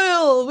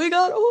 Oil! We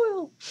got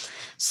oil!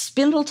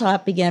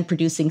 Spindletop began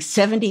producing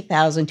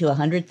 70,000 to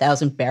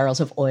 100,000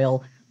 barrels of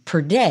oil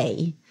per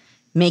day,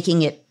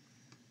 making it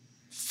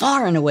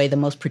far and away the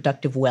most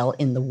productive well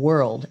in the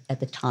world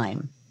at the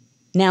time.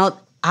 Now,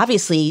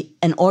 obviously,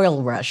 an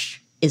oil rush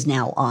is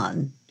now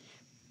on,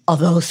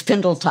 although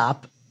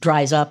Spindletop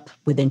dries up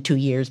within 2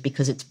 years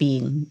because it's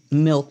being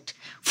milked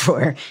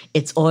for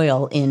its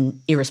oil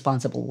in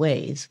irresponsible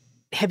ways.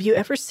 Have you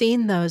ever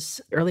seen those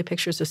early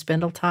pictures of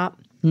Spindletop?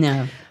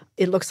 No.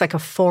 It looks like a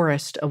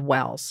forest of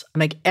wells.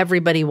 Like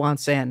everybody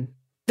wants in.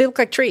 They look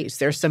like trees.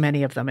 There's so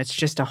many of them. It's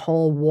just a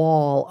whole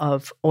wall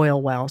of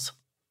oil wells.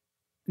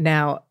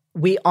 Now,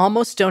 we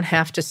almost don't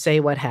have to say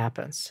what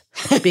happens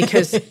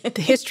because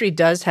the history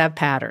does have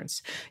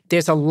patterns.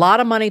 There's a lot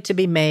of money to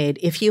be made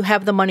if you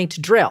have the money to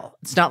drill.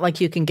 It's not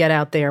like you can get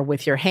out there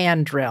with your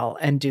hand drill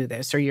and do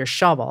this or your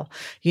shovel.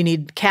 You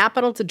need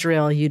capital to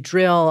drill. You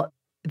drill.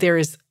 There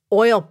is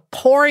oil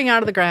pouring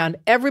out of the ground.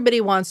 Everybody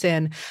wants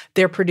in.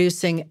 They're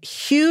producing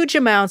huge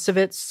amounts of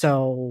it.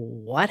 So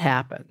what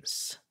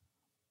happens?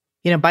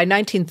 By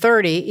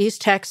 1930,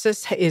 East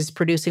Texas is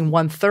producing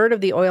 1/3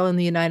 of the oil in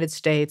the United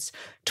States,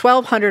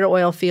 1,200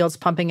 oil fields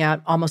pumping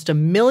out almost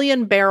 1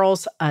 million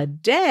barrels a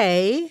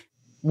day.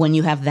 When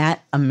you have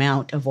that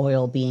amount of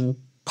oil being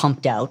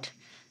pumped out,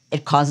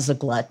 it causes a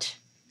glut,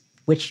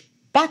 which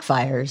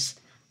backfires.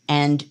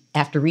 And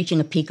after reaching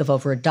a peak of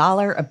over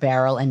 $1 a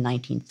barrel in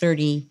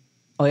 1930,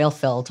 oil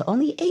fell to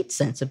only 8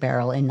 cents a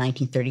barrel in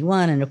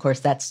 1931. And of course,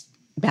 that's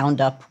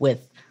bound up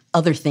with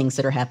other things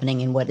that are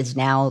happening in what is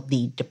now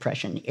the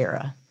Depression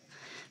era.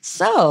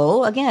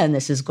 So, again,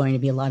 this is going to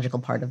be a logical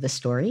part of the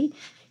story.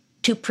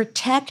 To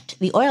protect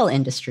the oil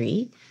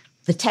industry,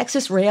 the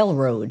Texas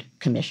Railroad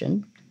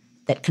Commission,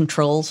 that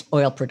controls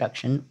oil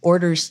production,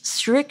 orders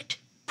strict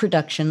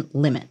production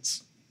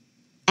limits.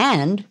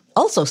 And,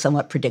 also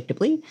somewhat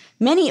predictably,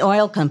 many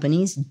oil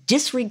companies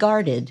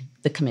disregarded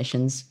the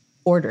commission's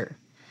order.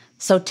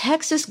 So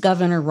Texas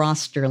Governor Ross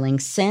Sterling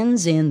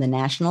sends in the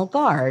National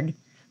Guard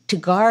to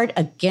guard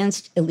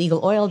against illegal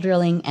oil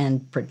drilling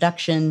and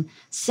production,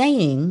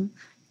 saying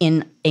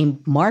in a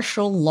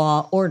martial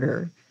law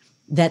order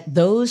that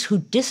those who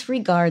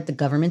disregard the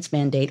government's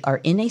mandate are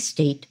in a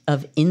state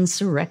of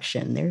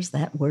insurrection. There's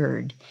that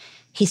word.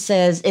 He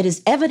says, it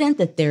is evident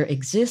that there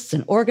exists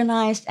an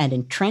organized and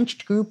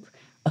entrenched group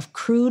of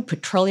crude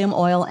petroleum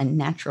oil and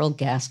natural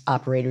gas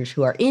operators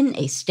who are in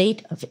a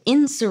state of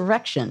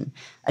insurrection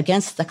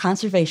against the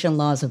conservation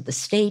laws of the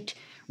state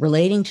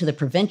relating to the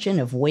prevention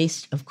of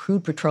waste of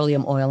crude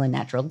petroleum oil and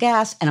natural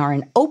gas, and are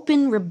in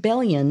open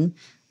rebellion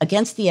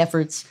against the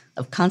efforts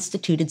of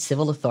constituted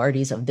civil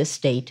authorities of this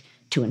state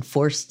to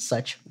enforce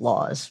such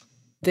laws.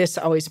 This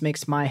always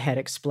makes my head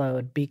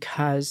explode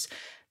because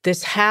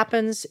This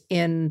happens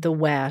in the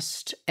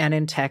West and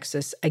in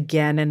Texas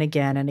again and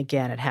again and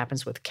again. It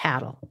happens with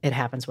cattle. It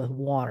happens with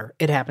water.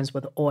 It happens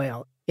with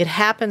oil. It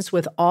happens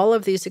with all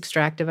of these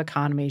extractive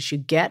economies. You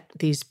get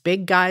these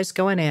big guys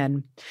going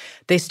in.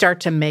 They start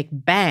to make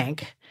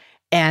bank,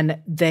 and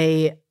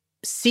they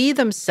see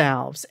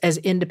themselves as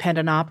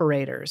independent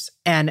operators,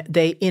 and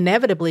they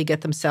inevitably get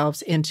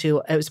themselves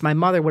into, as my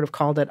mother would have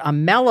called it, a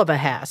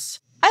mellavahas.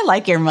 I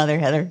like your mother,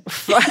 Heather.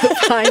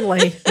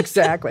 Finally,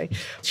 exactly.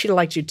 She'd have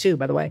liked you too,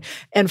 by the way.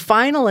 And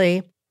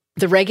finally,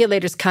 the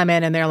regulators come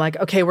in and they're like,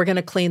 okay, we're going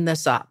to clean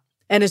this up.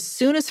 And as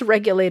soon as the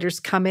regulators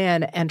come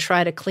in and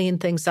try to clean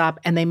things up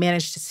and they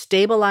manage to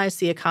stabilize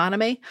the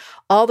economy,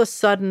 all of a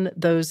sudden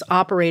those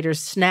operators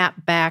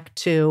snap back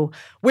to,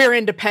 we're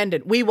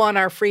independent. We want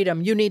our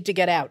freedom. You need to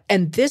get out.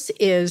 And this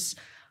is,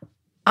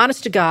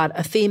 honest to God,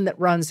 a theme that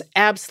runs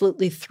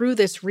absolutely through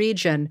this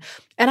region.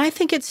 And I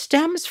think it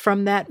stems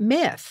from that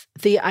myth,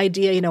 the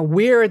idea,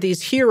 we're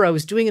these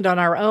heroes doing it on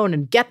our own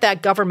and get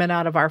that government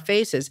out of our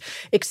faces.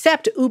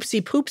 Except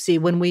oopsie poopsie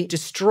when we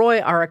destroy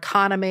our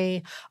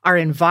economy, our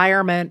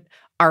environment,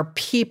 our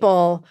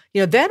people,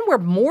 then we're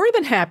more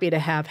than happy to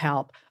have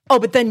help. Oh,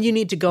 but then you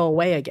need to go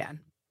away again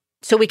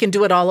so we can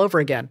do it all over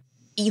again.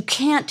 You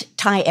can't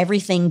tie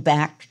everything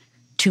back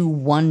to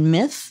one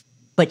myth,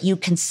 but you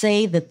can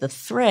say that the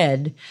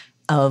thread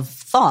of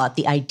thought,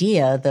 the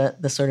idea,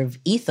 the sort of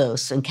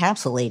ethos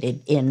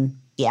encapsulated in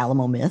the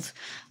Alamo myth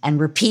and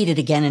repeated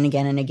again and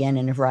again and again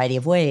in a variety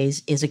of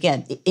ways is,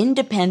 again,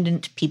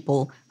 independent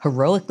people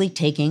heroically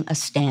taking a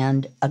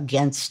stand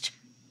against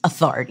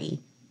authority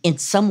in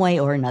some way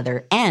or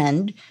another.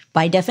 And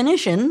by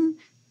definition,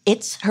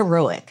 it's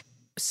heroic.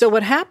 So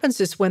what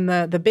happens is when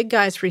the big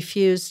guys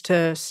refuse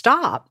to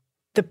stop,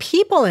 the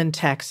people in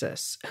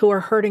Texas who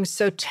are hurting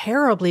so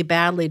terribly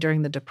badly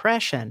during the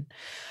Depression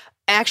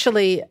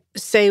actually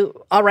say,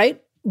 all right,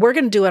 we're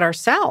going to do it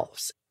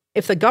ourselves.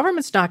 If the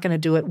government's not going to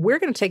do it, we're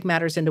going to take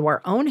matters into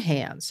our own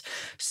hands.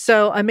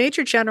 So a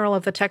major general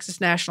of the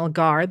Texas National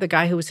Guard, the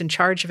guy who was in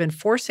charge of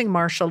enforcing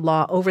martial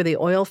law over the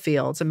oil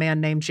fields, a man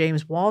named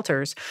James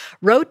Walters,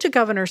 wrote to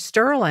Governor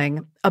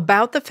Sterling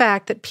about the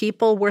fact that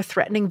people were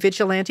threatening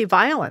vigilante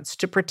violence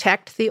to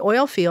protect the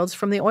oil fields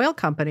from the oil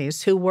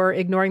companies who were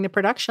ignoring the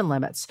production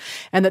limits,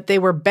 and that they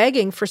were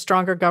begging for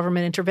stronger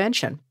government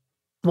intervention.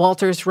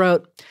 Walters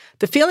wrote,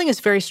 "The feeling is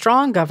very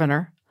strong,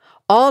 Governor.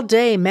 All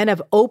day, men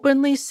have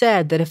openly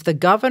said that if the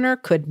governor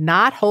could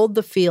not hold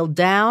the field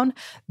down,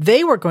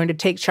 they were going to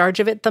take charge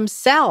of it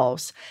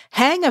themselves,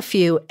 hang a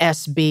few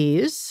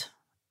SBs,"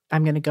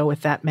 I'm going to go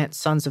with that meant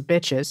sons of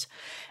bitches,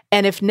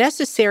 "and if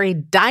necessary,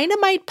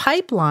 dynamite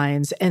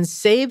pipelines and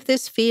save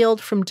this field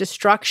from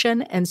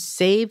destruction and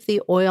save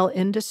the oil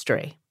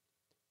industry."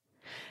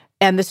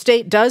 And the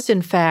state does,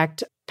 in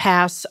fact,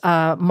 pass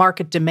a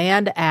Market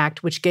Demand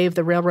Act, which gave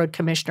the railroad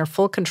commissioner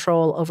full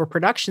control over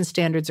production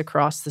standards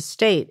across the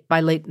state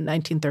by late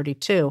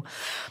 1932.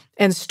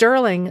 And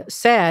Sterling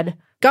said,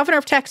 Governor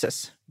of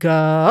Texas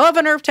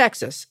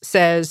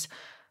says,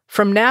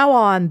 "From now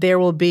on, there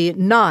will be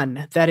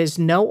none, that is,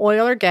 no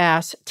oil or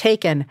gas,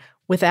 taken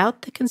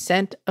without the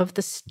consent of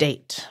the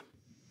state."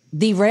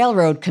 The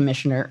railroad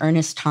commissioner,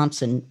 Ernest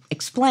Thompson,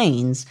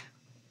 explains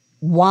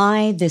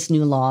why this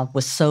new law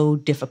was so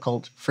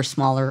difficult for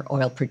smaller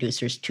oil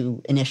producers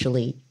to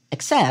initially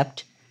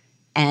accept,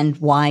 and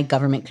why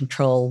government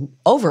control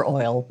over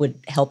oil would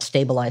help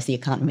stabilize the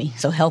economy.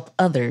 So help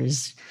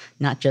others,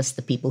 not just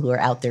the people who are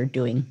out there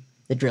doing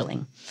the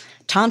drilling.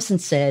 Thompson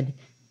said,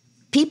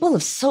 "People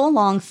have so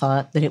long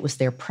thought that it was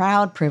their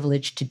proud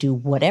privilege to do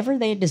whatever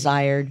they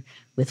desired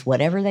with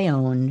whatever they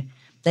owned,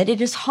 that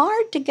it is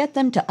hard to get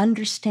them to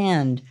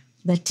understand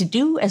that to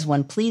do as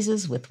one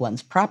pleases with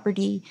one's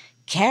property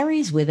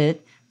carries with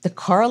it the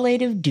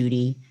correlative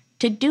duty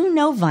to do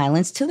no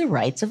violence to the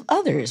rights of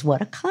others."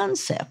 What a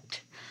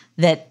concept.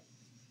 That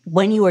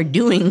when you are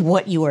doing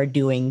what you are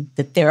doing,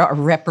 that there are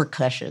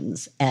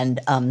repercussions,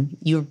 and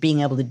you're being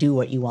able to do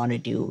what you want to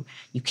do.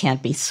 You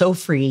can't be so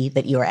free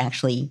that you are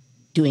actually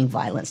doing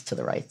violence to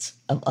the rights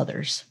of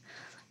others.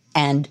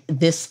 And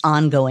this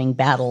ongoing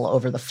battle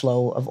over the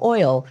flow of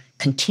oil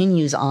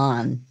continues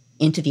on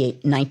into the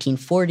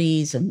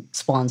 1940s and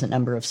spawns a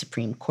number of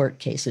Supreme Court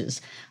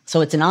cases. So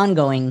it's an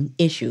ongoing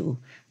issue,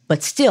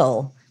 but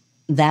still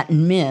that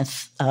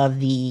myth of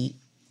the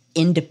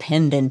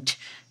independent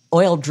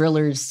oil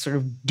drillers sort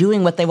of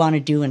doing what they want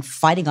to do and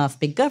fighting off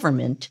big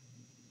government,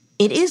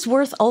 it is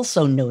worth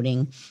also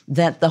noting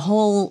that the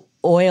whole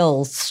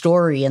oil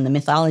story and the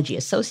mythology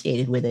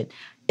associated with it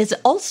is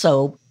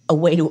also a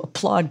way to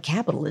applaud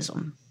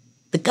capitalism.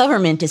 The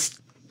government is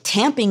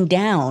tamping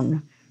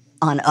down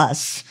on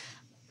us.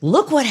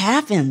 Look what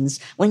happens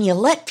when you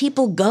let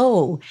people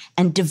go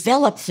and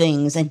develop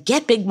things and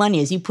get big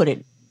money, as you put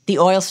it. The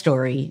oil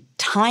story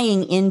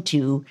tying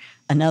into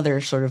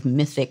another sort of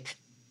mythic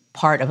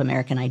part of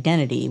American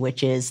identity,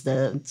 which is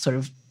the sort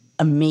of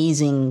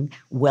amazing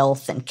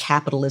wealth and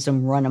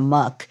capitalism run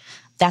amok.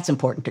 That's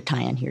important to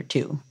tie in here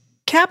too.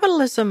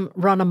 Capitalism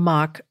run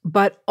amok,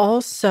 but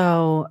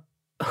also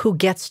who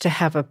gets to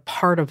have a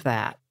part of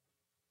that.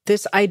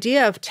 this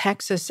idea of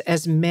Texas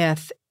as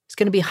myth is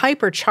going to be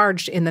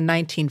hypercharged in the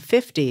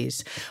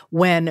 1950s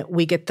when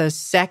we get the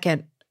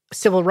second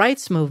civil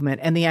rights movement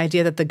and the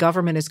idea that the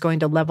government is going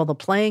to level the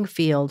playing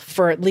field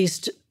for at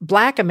least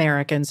Black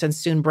Americans and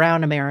soon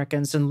brown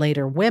Americans and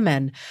later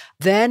women.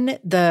 Then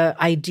the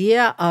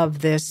idea of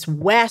this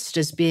West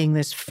as being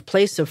this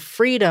place of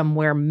freedom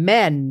where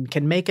men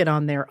can make it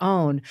on their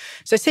own,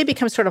 as I say,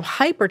 becomes sort of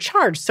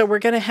hypercharged. So we're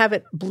going to have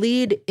it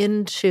bleed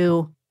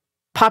into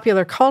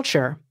popular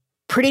culture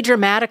pretty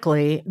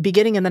dramatically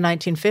beginning in the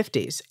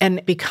 1950s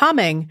and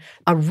becoming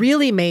a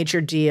really major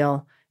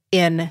deal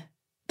in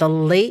the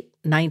late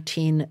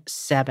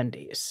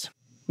 1970s.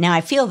 Now,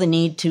 I feel the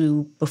need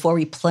to, before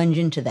we plunge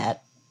into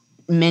that,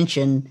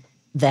 mention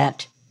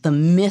that the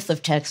myth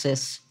of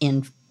Texas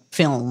in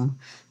film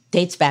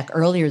dates back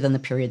earlier than the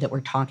period that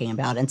we're talking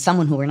about. And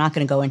someone who we're not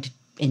going to go into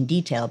in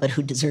detail, but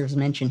who deserves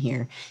mention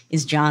here,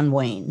 is John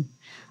Wayne,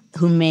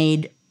 who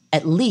made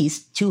at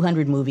least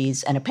 200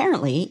 movies, and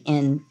apparently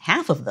in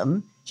half of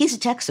them, he's a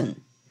Texan.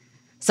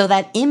 So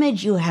that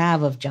image you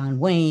have of John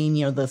Wayne,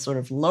 the sort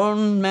of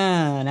lone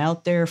man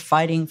out there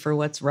fighting for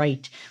what's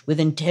right with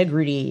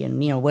integrity and,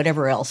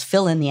 whatever else,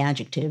 fill in the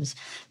adjectives.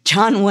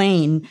 John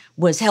Wayne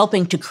was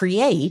helping to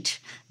create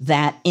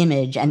that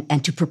image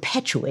and to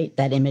perpetuate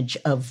that image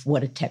of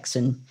what a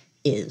Texan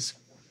is.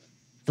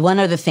 The one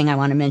other thing I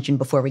want to mention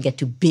before we get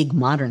to big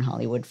modern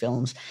Hollywood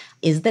films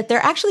is that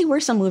there actually were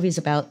some movies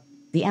about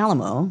the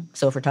Alamo.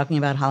 So if we're talking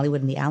about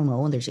Hollywood and the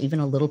Alamo, there's even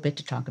a little bit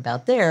to talk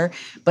about there.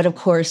 But of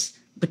course,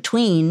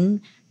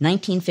 between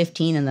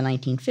 1915 and the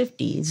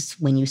 1950s,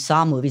 when you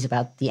saw movies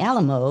about the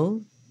Alamo,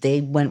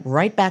 they went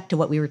right back to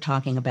what we were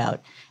talking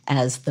about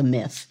as the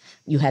myth.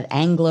 You had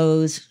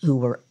Anglos who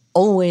were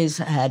always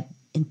had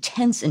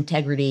intense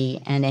integrity,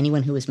 and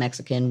anyone who was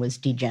Mexican was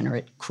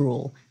degenerate,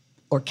 cruel,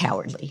 or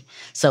cowardly.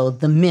 So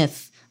the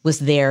myth was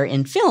there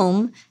in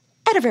film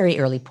at a very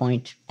early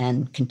point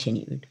and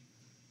continued.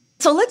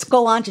 So let's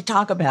go on to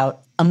talk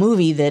about a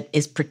movie that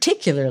is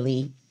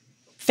particularly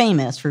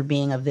famous for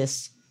being of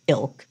this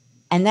ilk,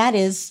 and that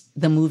is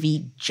the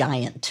movie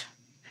Giant,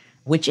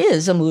 which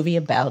is a movie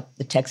about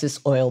the Texas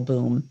oil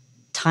boom,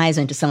 ties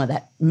into some of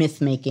that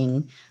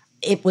myth-making.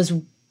 It was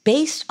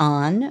based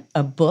on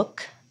a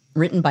book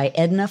written by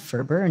Edna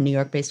Ferber, a New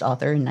York-based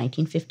author, in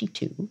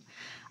 1952,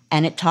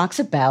 and it talks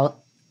about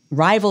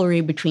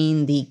rivalry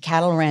between the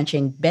cattle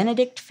ranching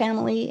Benedict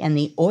family and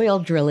the oil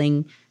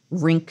drilling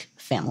Rink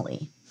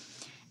family.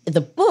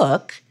 The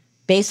book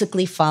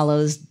basically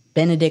follows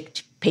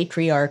Benedict,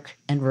 patriarch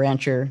and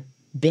rancher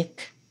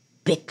Bick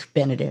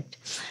Benedict,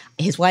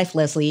 his wife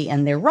Leslie,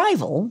 and their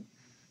rival,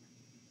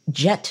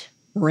 Jet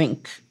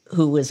Rink,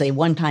 who was a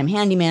one-time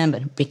handyman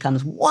but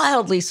becomes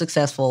wildly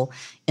successful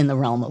in the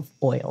realm of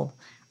oil.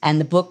 And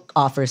the book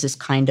offers this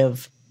kind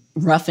of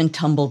rough and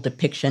tumble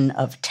depiction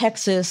of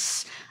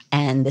Texas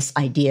and this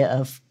idea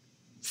of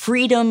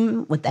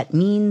freedom, what that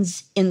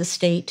means in the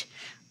state.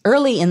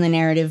 Early in the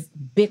narrative,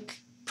 Bick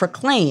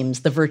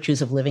proclaims the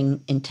virtues of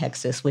living in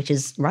Texas, which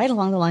is right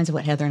along the lines of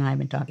what Heather and I have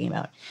been talking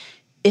about.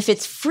 If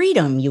it's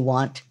freedom you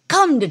want,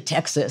 come to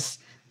Texas.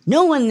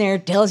 No one there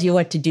tells you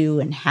what to do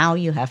and how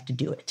you have to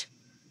do it.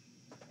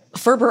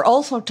 Ferber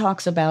also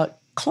talks about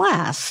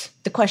class,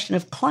 the question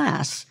of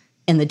class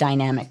in the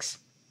dynamics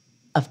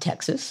of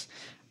Texas,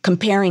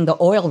 comparing the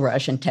oil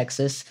rush in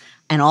Texas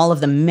and all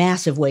of the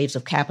massive waves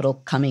of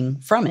capital coming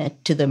from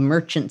it to the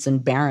merchants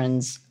and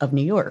barons of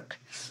New York.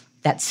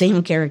 That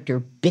same character,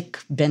 Bick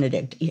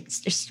Benedict, it's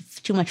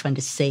just too much fun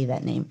to say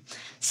that name,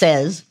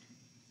 says,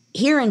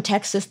 "Here in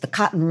Texas, the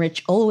cotton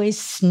rich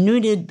always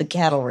snooted the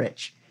cattle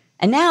rich.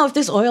 And now if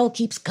this oil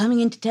keeps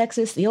coming into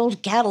Texas, the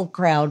old cattle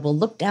crowd will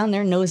look down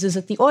their noses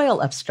at the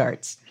oil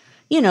upstarts.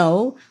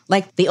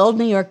 Like the old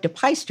New York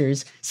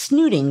DePeisters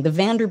snooting the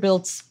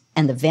Vanderbilts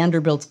and the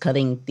Vanderbilts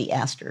cutting the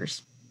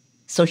Astors."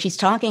 So she's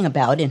talking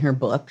about, in her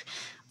book,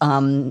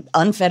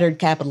 unfettered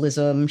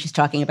capitalism. She's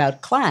talking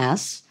about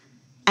class.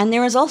 And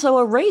there is also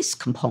a race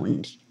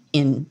component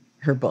in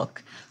her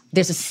book.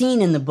 There's a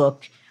scene in the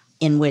book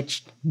in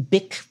which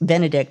Bick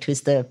Benedict,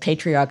 who's the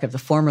patriarch of the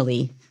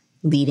formerly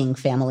leading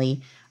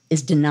family,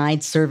 is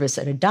denied service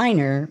at a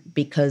diner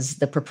because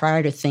the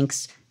proprietor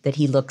thinks that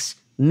he looks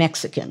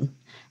Mexican.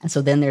 And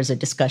so then there's a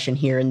discussion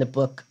here in the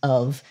book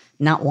of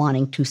not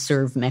wanting to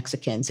serve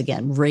Mexicans.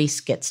 Again, race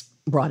gets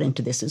brought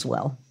into this as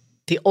well.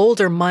 The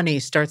older money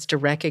starts to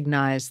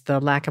recognize the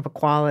lack of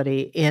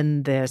equality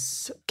in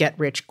this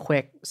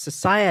get-rich-quick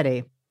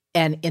society.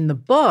 And in the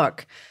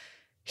book,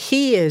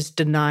 he is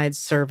denied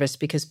service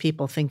because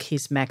people think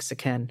he's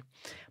Mexican.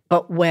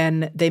 But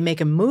when they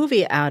make a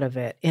movie out of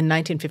it in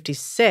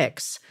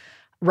 1956,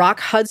 Rock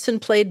Hudson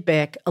played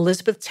Bick,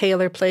 Elizabeth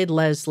Taylor played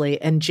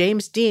Leslie, and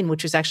James Dean,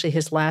 which was actually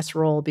his last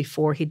role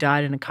before he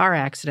died in a car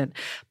accident,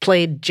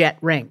 played Jet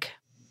Rink.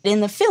 In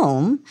the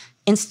film,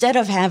 instead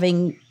of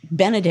having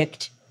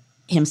Benedict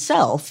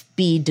himself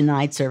be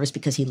denied service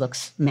because he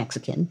looks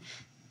Mexican,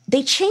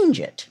 they change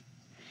it.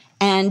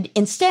 And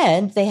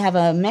instead, they have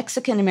a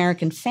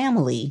Mexican-American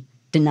family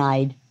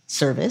denied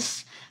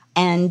service.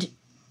 And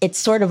it's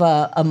sort of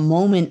a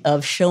moment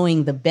of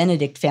showing the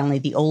Benedict family,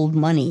 the old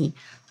money,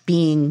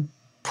 being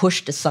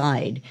pushed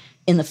aside.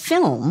 In the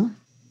film,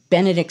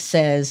 Benedict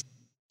says,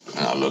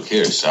 "Now, look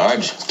here,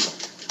 Sarge.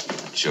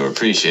 I'd sure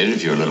appreciate it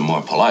if you were a little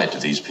more polite to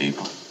these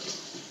people."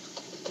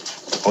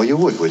 Oh, you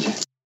would you?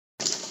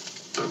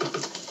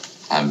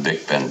 I'm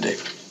Vic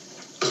Benedict.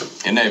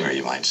 Your neighbor,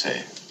 you might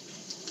say.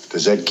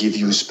 Does that give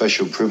you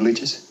special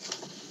privileges?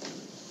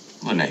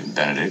 The name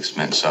Benedict's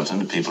meant something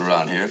to people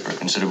around here for a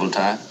considerable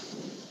time.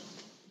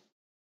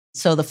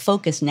 So the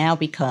focus now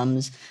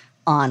becomes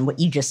on what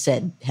you just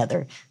said,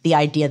 Heather, the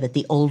idea that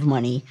the old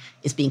money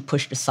is being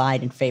pushed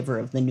aside in favor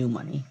of the new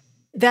money.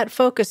 That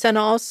focus, and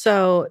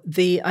also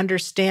the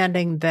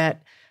understanding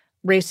that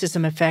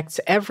racism affects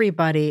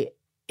everybody,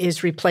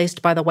 is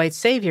replaced by the white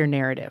savior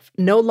narrative.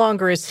 No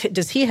longer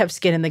does he have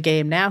skin in the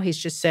game. Now he's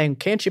just saying,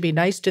 can't you be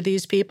nice to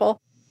these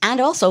people? And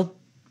also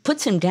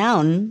puts him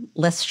down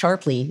less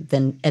sharply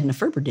than Edna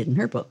Ferber did in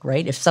her book,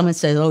 right? If someone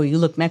says, oh, you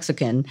look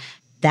Mexican,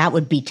 that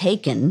would be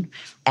taken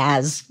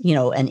as,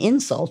 an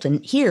insult.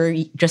 And here,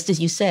 just as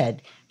you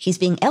said, he's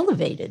being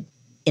elevated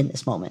in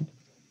this moment.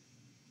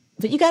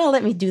 But you got to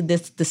let me do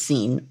the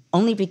scene,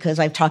 only because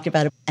I've talked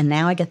about it, and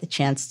now I get the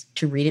chance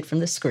to read it from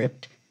the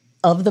script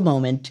of the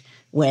moment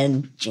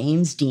when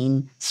James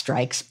Dean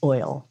strikes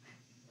oil.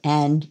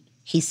 And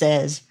he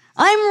says,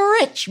 I'm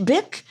rich,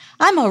 Bick.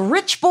 I'm a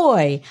rich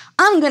boy.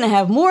 I'm going to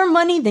have more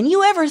money than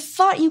you ever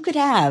thought you could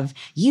have.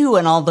 You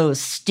and all those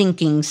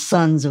stinking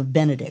sons of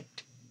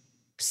Benedict.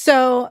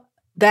 So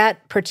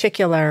that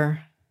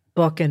particular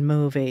book and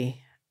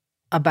movie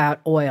about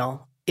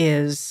oil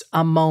is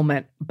a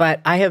moment,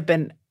 but I have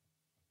been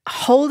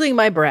holding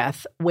my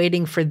breath,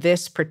 waiting for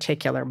this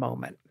particular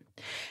moment.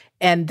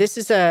 And this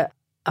is a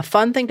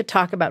fun thing to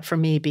talk about for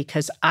me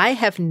because I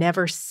have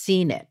never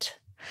seen it.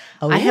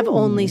 Oh. I have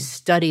only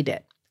studied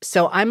it.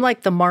 So I'm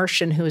like the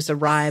Martian who has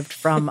arrived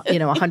from,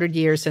 100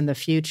 years in the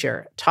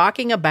future,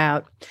 talking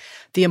about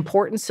the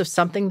importance of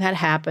something that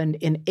happened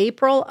in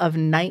April of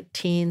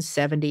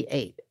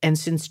 1978. And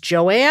since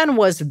Joanne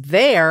was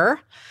there,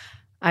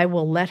 I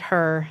will let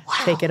her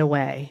take it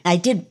away. I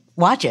did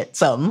watch it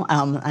some,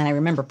 and I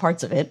remember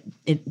parts of it.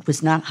 It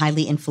was not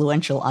highly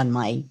influential on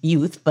my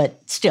youth,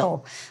 but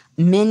still,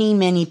 many,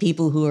 many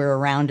people who were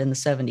around in the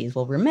 70s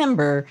will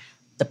remember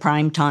the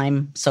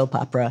primetime soap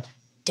opera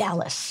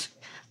Dallas.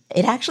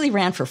 It actually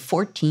ran for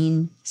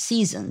 14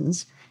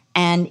 seasons,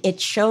 and it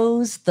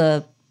shows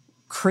the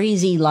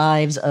crazy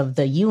lives of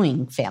the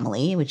Ewing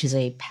family, which is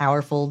a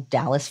powerful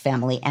Dallas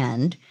family,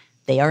 and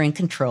they are in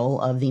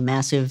control of the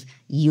massive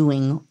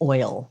Ewing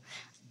oil.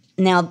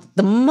 Now,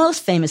 the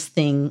most famous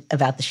thing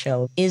about the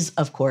show is,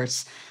 of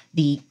course,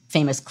 the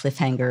famous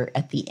cliffhanger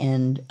at the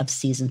end of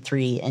season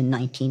 3 in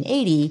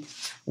 1980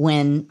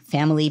 when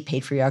family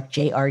patriarch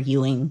J.R.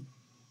 Ewing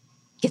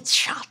gets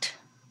shot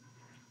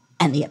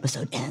and the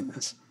episode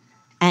ends.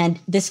 And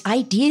this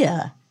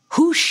idea,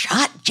 who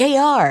shot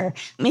JR?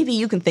 Maybe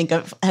you can think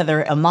of,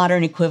 Heather, a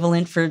modern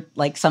equivalent for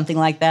like something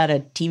like that,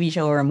 a TV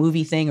show or a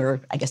movie thing,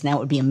 or I guess now it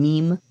would be a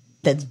meme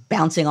that's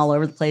bouncing all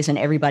over the place and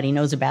everybody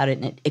knows about it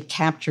and it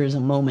captures a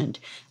moment.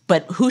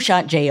 But who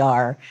shot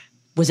JR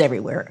was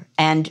everywhere.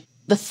 And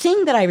the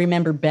thing that I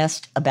remember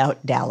best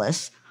about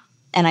Dallas,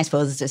 and I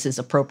suppose this is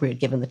appropriate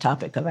given the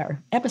topic of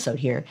our episode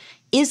here,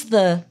 is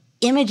the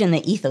image and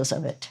the ethos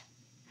of it.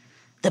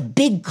 The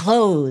big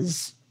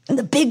clothes, and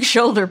the big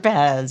shoulder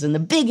pads, and the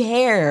big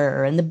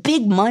hair, and the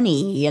big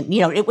money. And,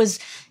 it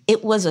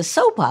was a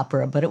soap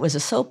opera, but it was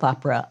a soap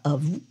opera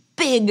of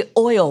big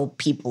oil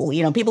people,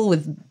 people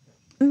with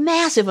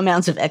massive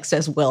amounts of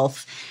excess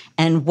wealth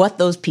and what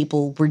those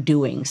people were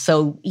doing.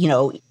 So,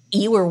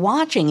 you were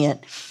watching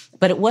it,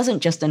 but it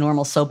wasn't just a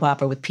normal soap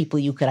opera with people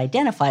you could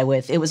identify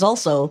with. It was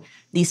also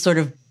these sort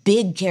of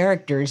big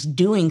characters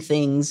doing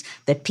things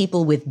that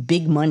people with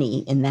big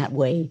money in that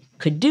way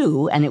could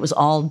do, and it was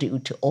all due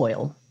to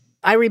oil.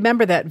 I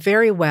remember that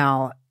very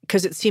well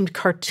because it seemed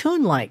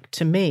cartoon-like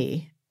to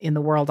me in the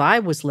world I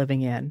was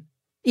living in,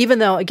 even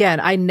though, again,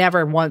 I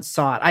never once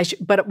saw it.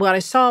 But what I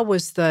saw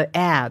was the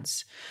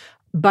ads.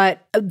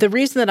 But the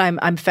reason that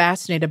I'm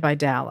fascinated by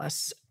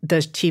Dallas, the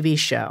TV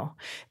show,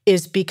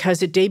 is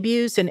because it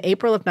debuts in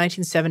April of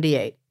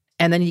 1978,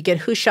 and then you get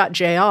Who Shot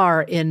JR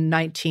in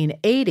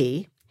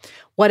 1980.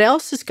 What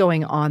else is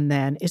going on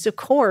then is, of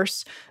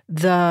course,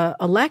 the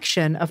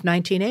election of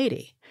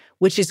 1980.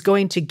 Which is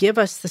going to give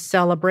us the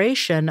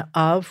celebration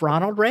of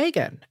Ronald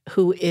Reagan,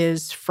 who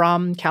is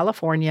from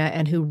California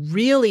and who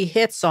really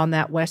hits on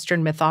that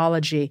Western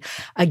mythology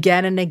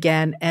again and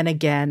again and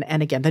again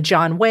and again. The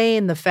John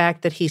Wayne, the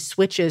fact that he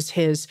switches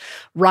his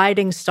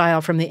writing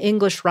style from the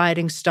English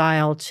writing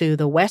style to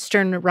the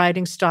Western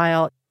writing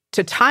style.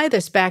 To tie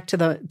this back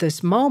to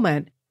this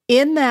moment,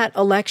 in that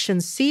election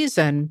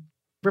season,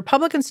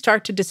 Republicans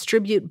start to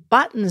distribute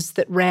buttons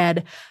that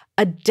read,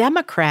 "A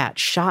Democrat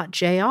shot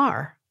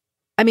JR."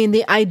 I mean,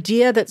 the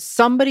idea that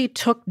somebody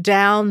took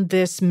down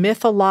this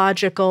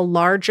mythological,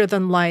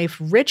 larger-than-life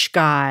rich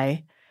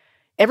guy,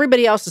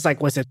 everybody else is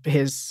like, was it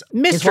his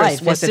mistress?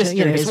 His wife,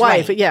 his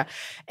wife? Right. Yeah.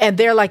 And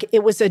they're like,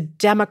 it was a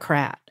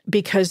Democrat.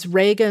 because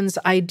Reagan's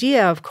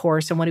idea, of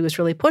course, and what he was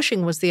really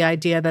pushing was the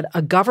idea that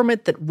a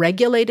government that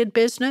regulated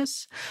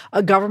business,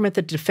 a government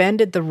that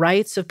defended the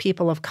rights of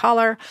people of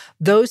color,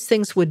 those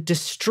things would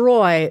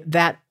destroy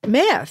that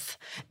myth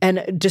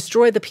and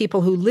destroy the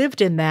people who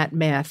lived in that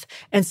myth.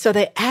 And so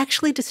they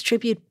actually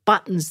distribute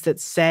buttons that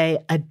say,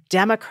 "A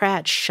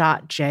Democrat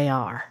shot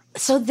JR."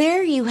 So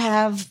there you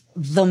have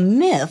the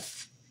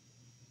myth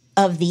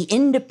of the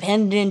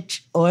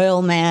independent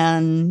oil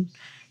man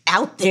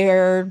out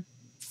there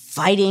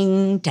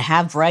fighting to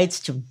have rights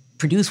to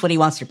produce what he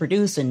wants to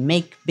produce and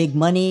make big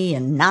money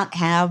and not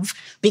have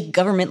big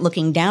government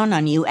looking down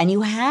on you. And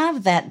you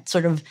have that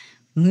sort of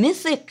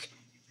mythic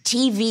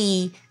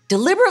TV,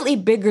 deliberately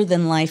bigger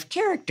than life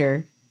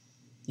character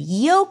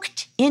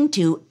yoked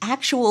into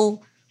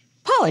actual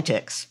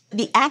politics.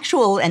 The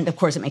actual, and of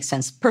course it makes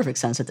sense, perfect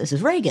sense that this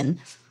is Reagan,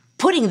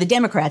 putting the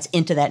Democrats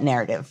into that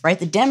narrative, right?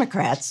 The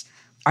Democrats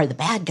are the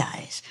bad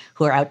guys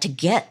who are out to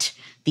get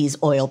these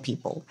oil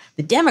people.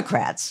 The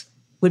Democrats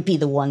would be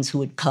the ones who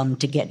would come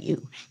to get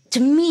you.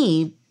 To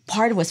me,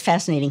 part of what's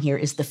fascinating here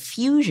is the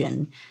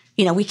fusion.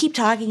 You know, we keep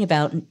talking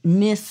about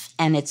myth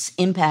and its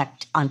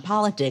impact on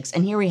politics,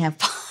 and here we have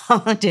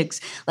politics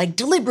like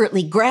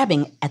deliberately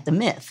grabbing at the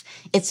myth.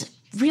 It's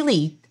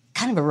really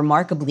kind of a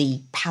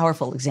remarkably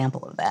powerful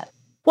example of that.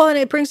 Well, and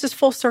it brings us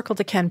full circle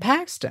to Ken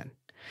Paxton.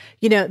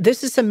 You know,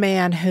 this is a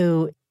man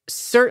who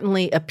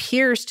certainly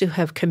appears to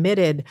have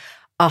committed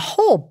a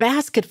whole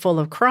basket full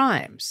of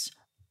crimes.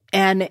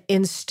 And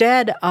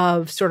instead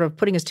of sort of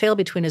putting his tail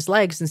between his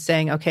legs and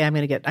saying, okay, I'm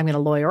going to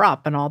lawyer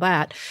up and all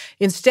that,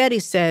 instead he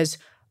says,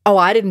 oh,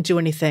 I didn't do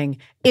anything.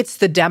 It's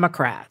the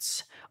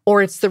Democrats,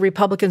 or it's the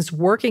Republicans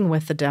working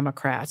with the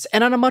Democrats.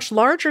 And on a much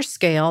larger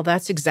scale,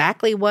 that's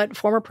exactly what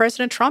former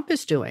President Trump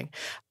is doing.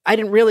 I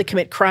didn't really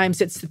commit crimes.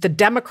 It's that the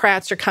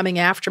Democrats are coming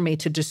after me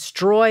to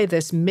destroy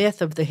this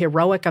myth of the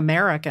heroic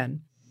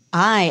American.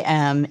 I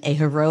am a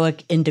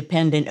heroic,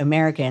 independent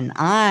American.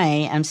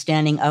 I am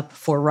standing up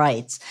for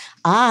rights.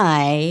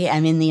 I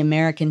am in the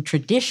American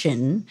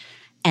tradition,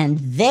 and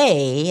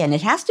they, and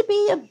it has to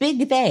be a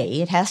big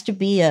they, it has to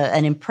be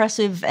an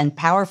impressive and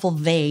powerful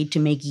they to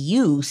make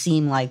you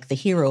seem like the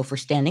hero for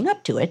standing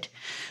up to it,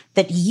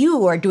 that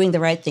you are doing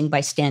the right thing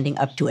by standing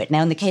up to it.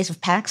 Now, in the case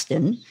of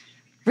Paxton,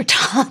 we're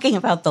talking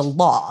about the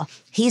law.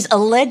 He's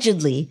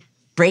allegedly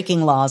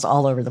breaking laws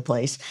all over the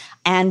place.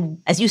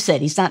 And as you said,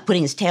 he's not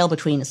putting his tail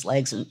between his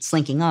legs and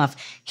slinking off.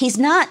 He's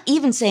not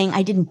even saying,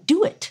 I didn't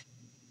do it.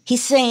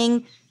 He's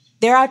saying,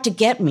 they're out to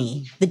get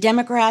me. The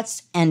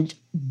Democrats and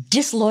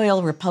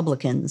disloyal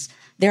Republicans,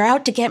 they're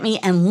out to get me.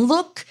 And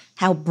look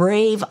how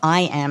brave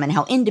I am and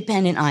how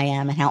independent I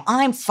am and how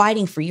I'm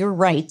fighting for your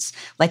rights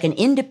like an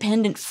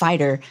independent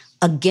fighter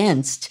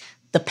against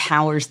the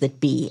powers that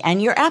be.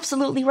 And you're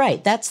absolutely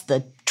right. That's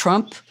the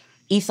Trump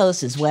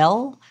ethos as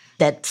well.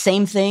 That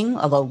same thing,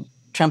 although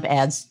Trump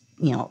adds,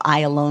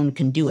 I alone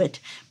can do it.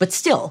 But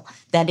still,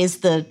 that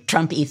is the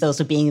Trump ethos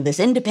of being this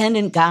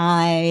independent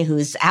guy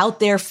who's out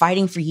there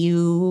fighting for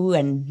you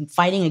and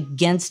fighting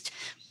against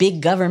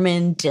big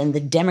government. And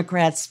the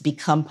Democrats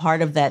become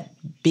part of that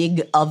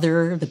big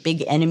other, the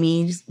big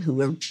enemies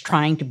who are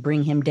trying to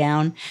bring him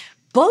down.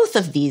 Both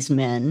of these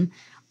men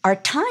are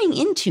tying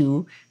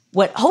into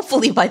what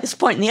hopefully by this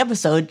point in the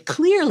episode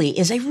clearly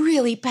is a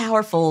really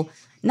powerful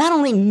not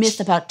only myth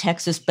about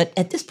Texas, but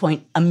at this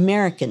point,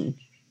 American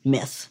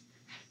myth.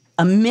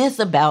 A myth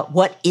about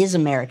what is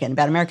American,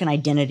 about American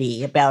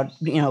identity, about,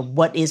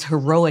 what is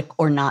heroic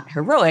or not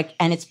heroic.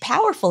 And it's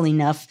powerful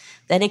enough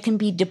that it can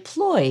be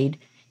deployed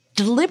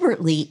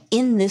deliberately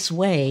in this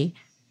way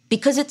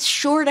because it's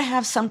sure to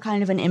have some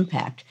kind of an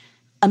impact.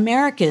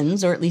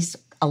 Americans, or at least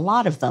a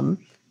lot of them,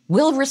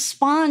 will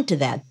respond to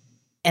that.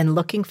 And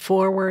looking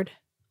forward,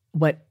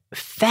 what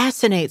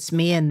fascinates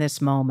me in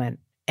this moment,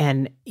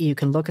 and you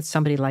can look at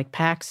somebody like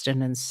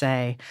Paxton and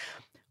say,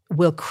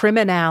 will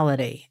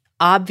criminality,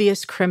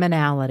 obvious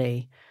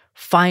criminality,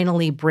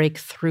 finally break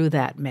through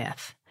that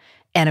myth?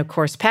 And of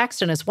course,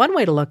 Paxton is one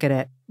way to look at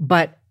it,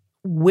 but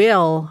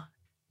will,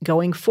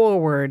 going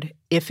forward,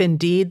 if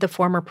indeed the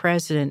former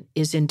president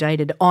is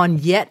indicted on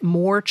yet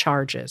more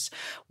charges,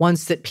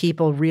 ones that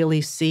people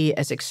really see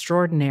as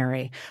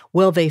extraordinary,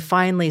 will they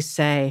finally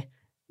say,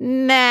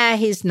 nah,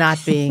 he's not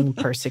being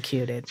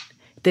persecuted?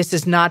 This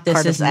is not part of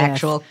myth. This is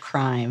actual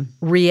crime.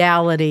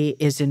 Reality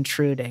is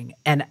intruding.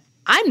 And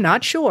I'm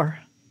not sure.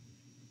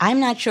 I'm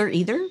not sure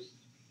either,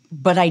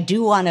 but I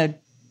do want to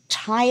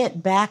tie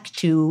it back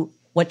to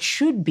what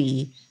should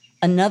be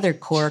another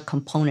core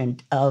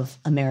component of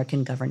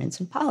American governance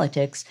and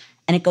politics,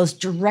 and it goes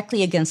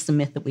directly against the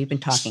myth that we've been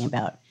talking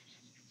about.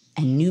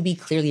 And Newby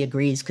clearly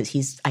agrees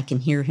because I can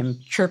hear him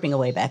chirping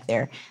away back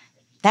there.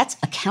 That's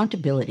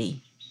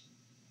accountability,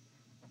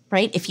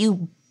 right? If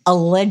you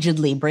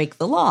allegedly break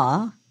the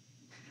law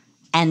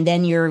and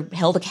then you're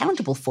held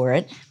accountable for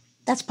it,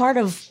 that's part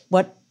of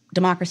what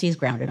democracy is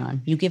grounded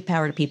on. You give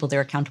power to people,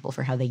 they're accountable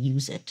for how they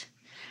use it.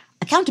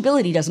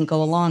 Accountability doesn't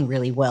go along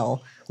really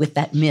well with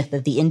that myth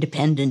of the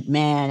independent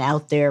man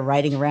out there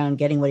riding around,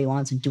 getting what he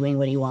wants and doing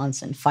what he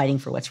wants and fighting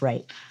for what's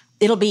right.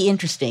 It'll be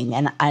interesting.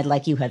 And I,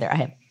 like you, Heather, I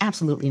have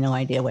absolutely no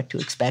idea what to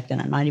expect,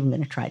 and I'm not even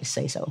going to try to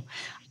say so.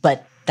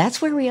 But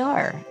that's where we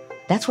are.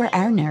 That's where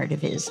our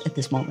narrative is at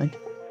this moment.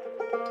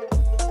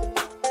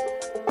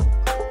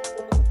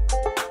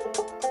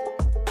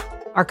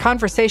 Our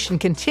conversation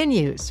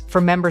continues for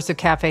members of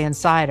Cafe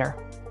Insider.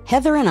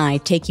 Heather and I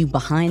take you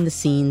behind the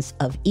scenes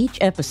of each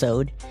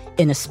episode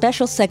in a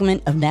special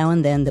segment of Now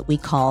and Then that we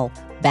call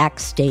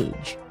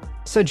Backstage.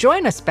 So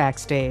join us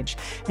backstage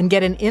and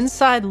get an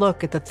inside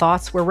look at the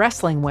thoughts we're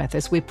wrestling with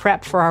as we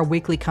prep for our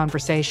weekly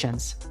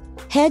conversations.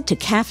 Head to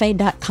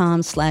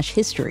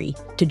cafe.com/history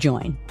to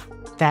join.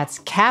 That's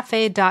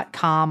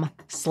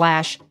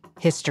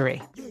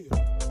cafe.com/history.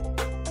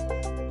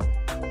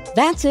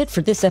 That's it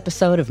for this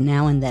episode of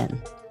Now and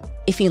Then.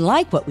 If you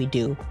like what we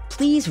do,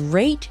 please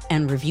rate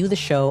and review the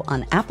show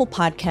on Apple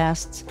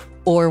Podcasts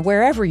or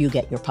wherever you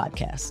get your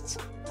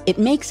podcasts. It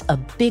makes a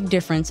big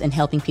difference in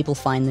helping people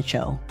find the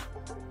show.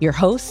 Your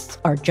hosts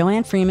are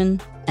Joanne Freeman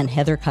and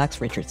Heather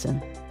Cox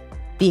Richardson.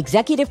 The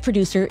executive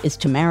producer is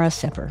Tamara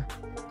Sepper.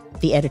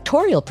 The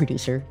editorial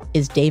producer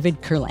is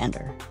David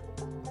Kurlander.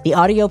 The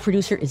audio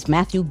producer is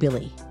Matthew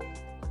Billy.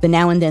 The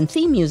Now and Then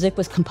theme music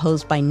was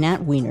composed by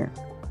Nat Weiner.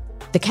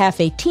 The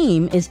Cafe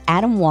team is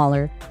Adam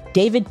Waller,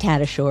 David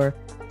Tadashore,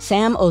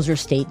 Sam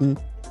Ozer-Staten,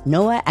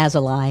 Noah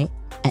Azalai,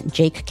 and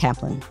Jake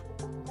Kaplan.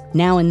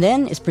 Now and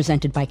Then is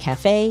presented by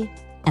Cafe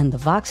and the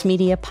Vox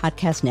Media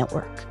Podcast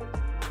Network.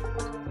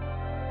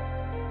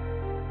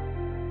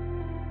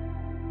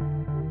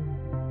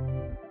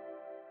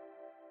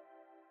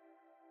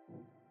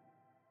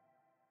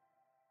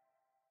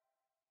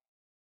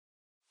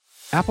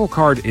 Apple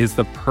Card is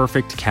the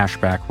perfect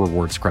cashback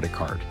rewards credit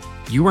card.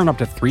 You earn up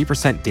to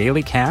 3%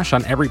 daily cash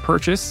on every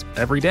purchase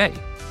every day.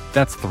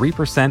 That's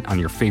 3% on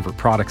your favorite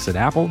products at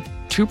Apple,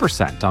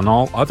 2% on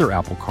all other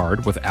Apple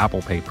Card with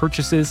Apple Pay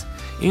purchases,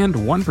 and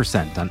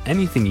 1% on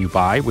anything you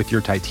buy with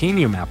your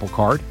titanium Apple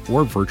Card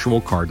or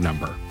virtual card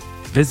number.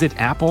 Visit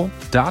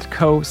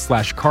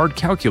apple.co/card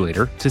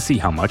calculator to see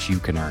how much you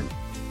can earn.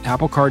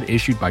 Apple Card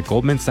issued by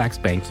Goldman Sachs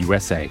Bank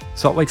USA,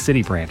 Salt Lake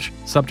City branch,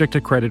 subject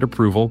to credit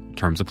approval,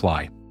 terms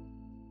apply.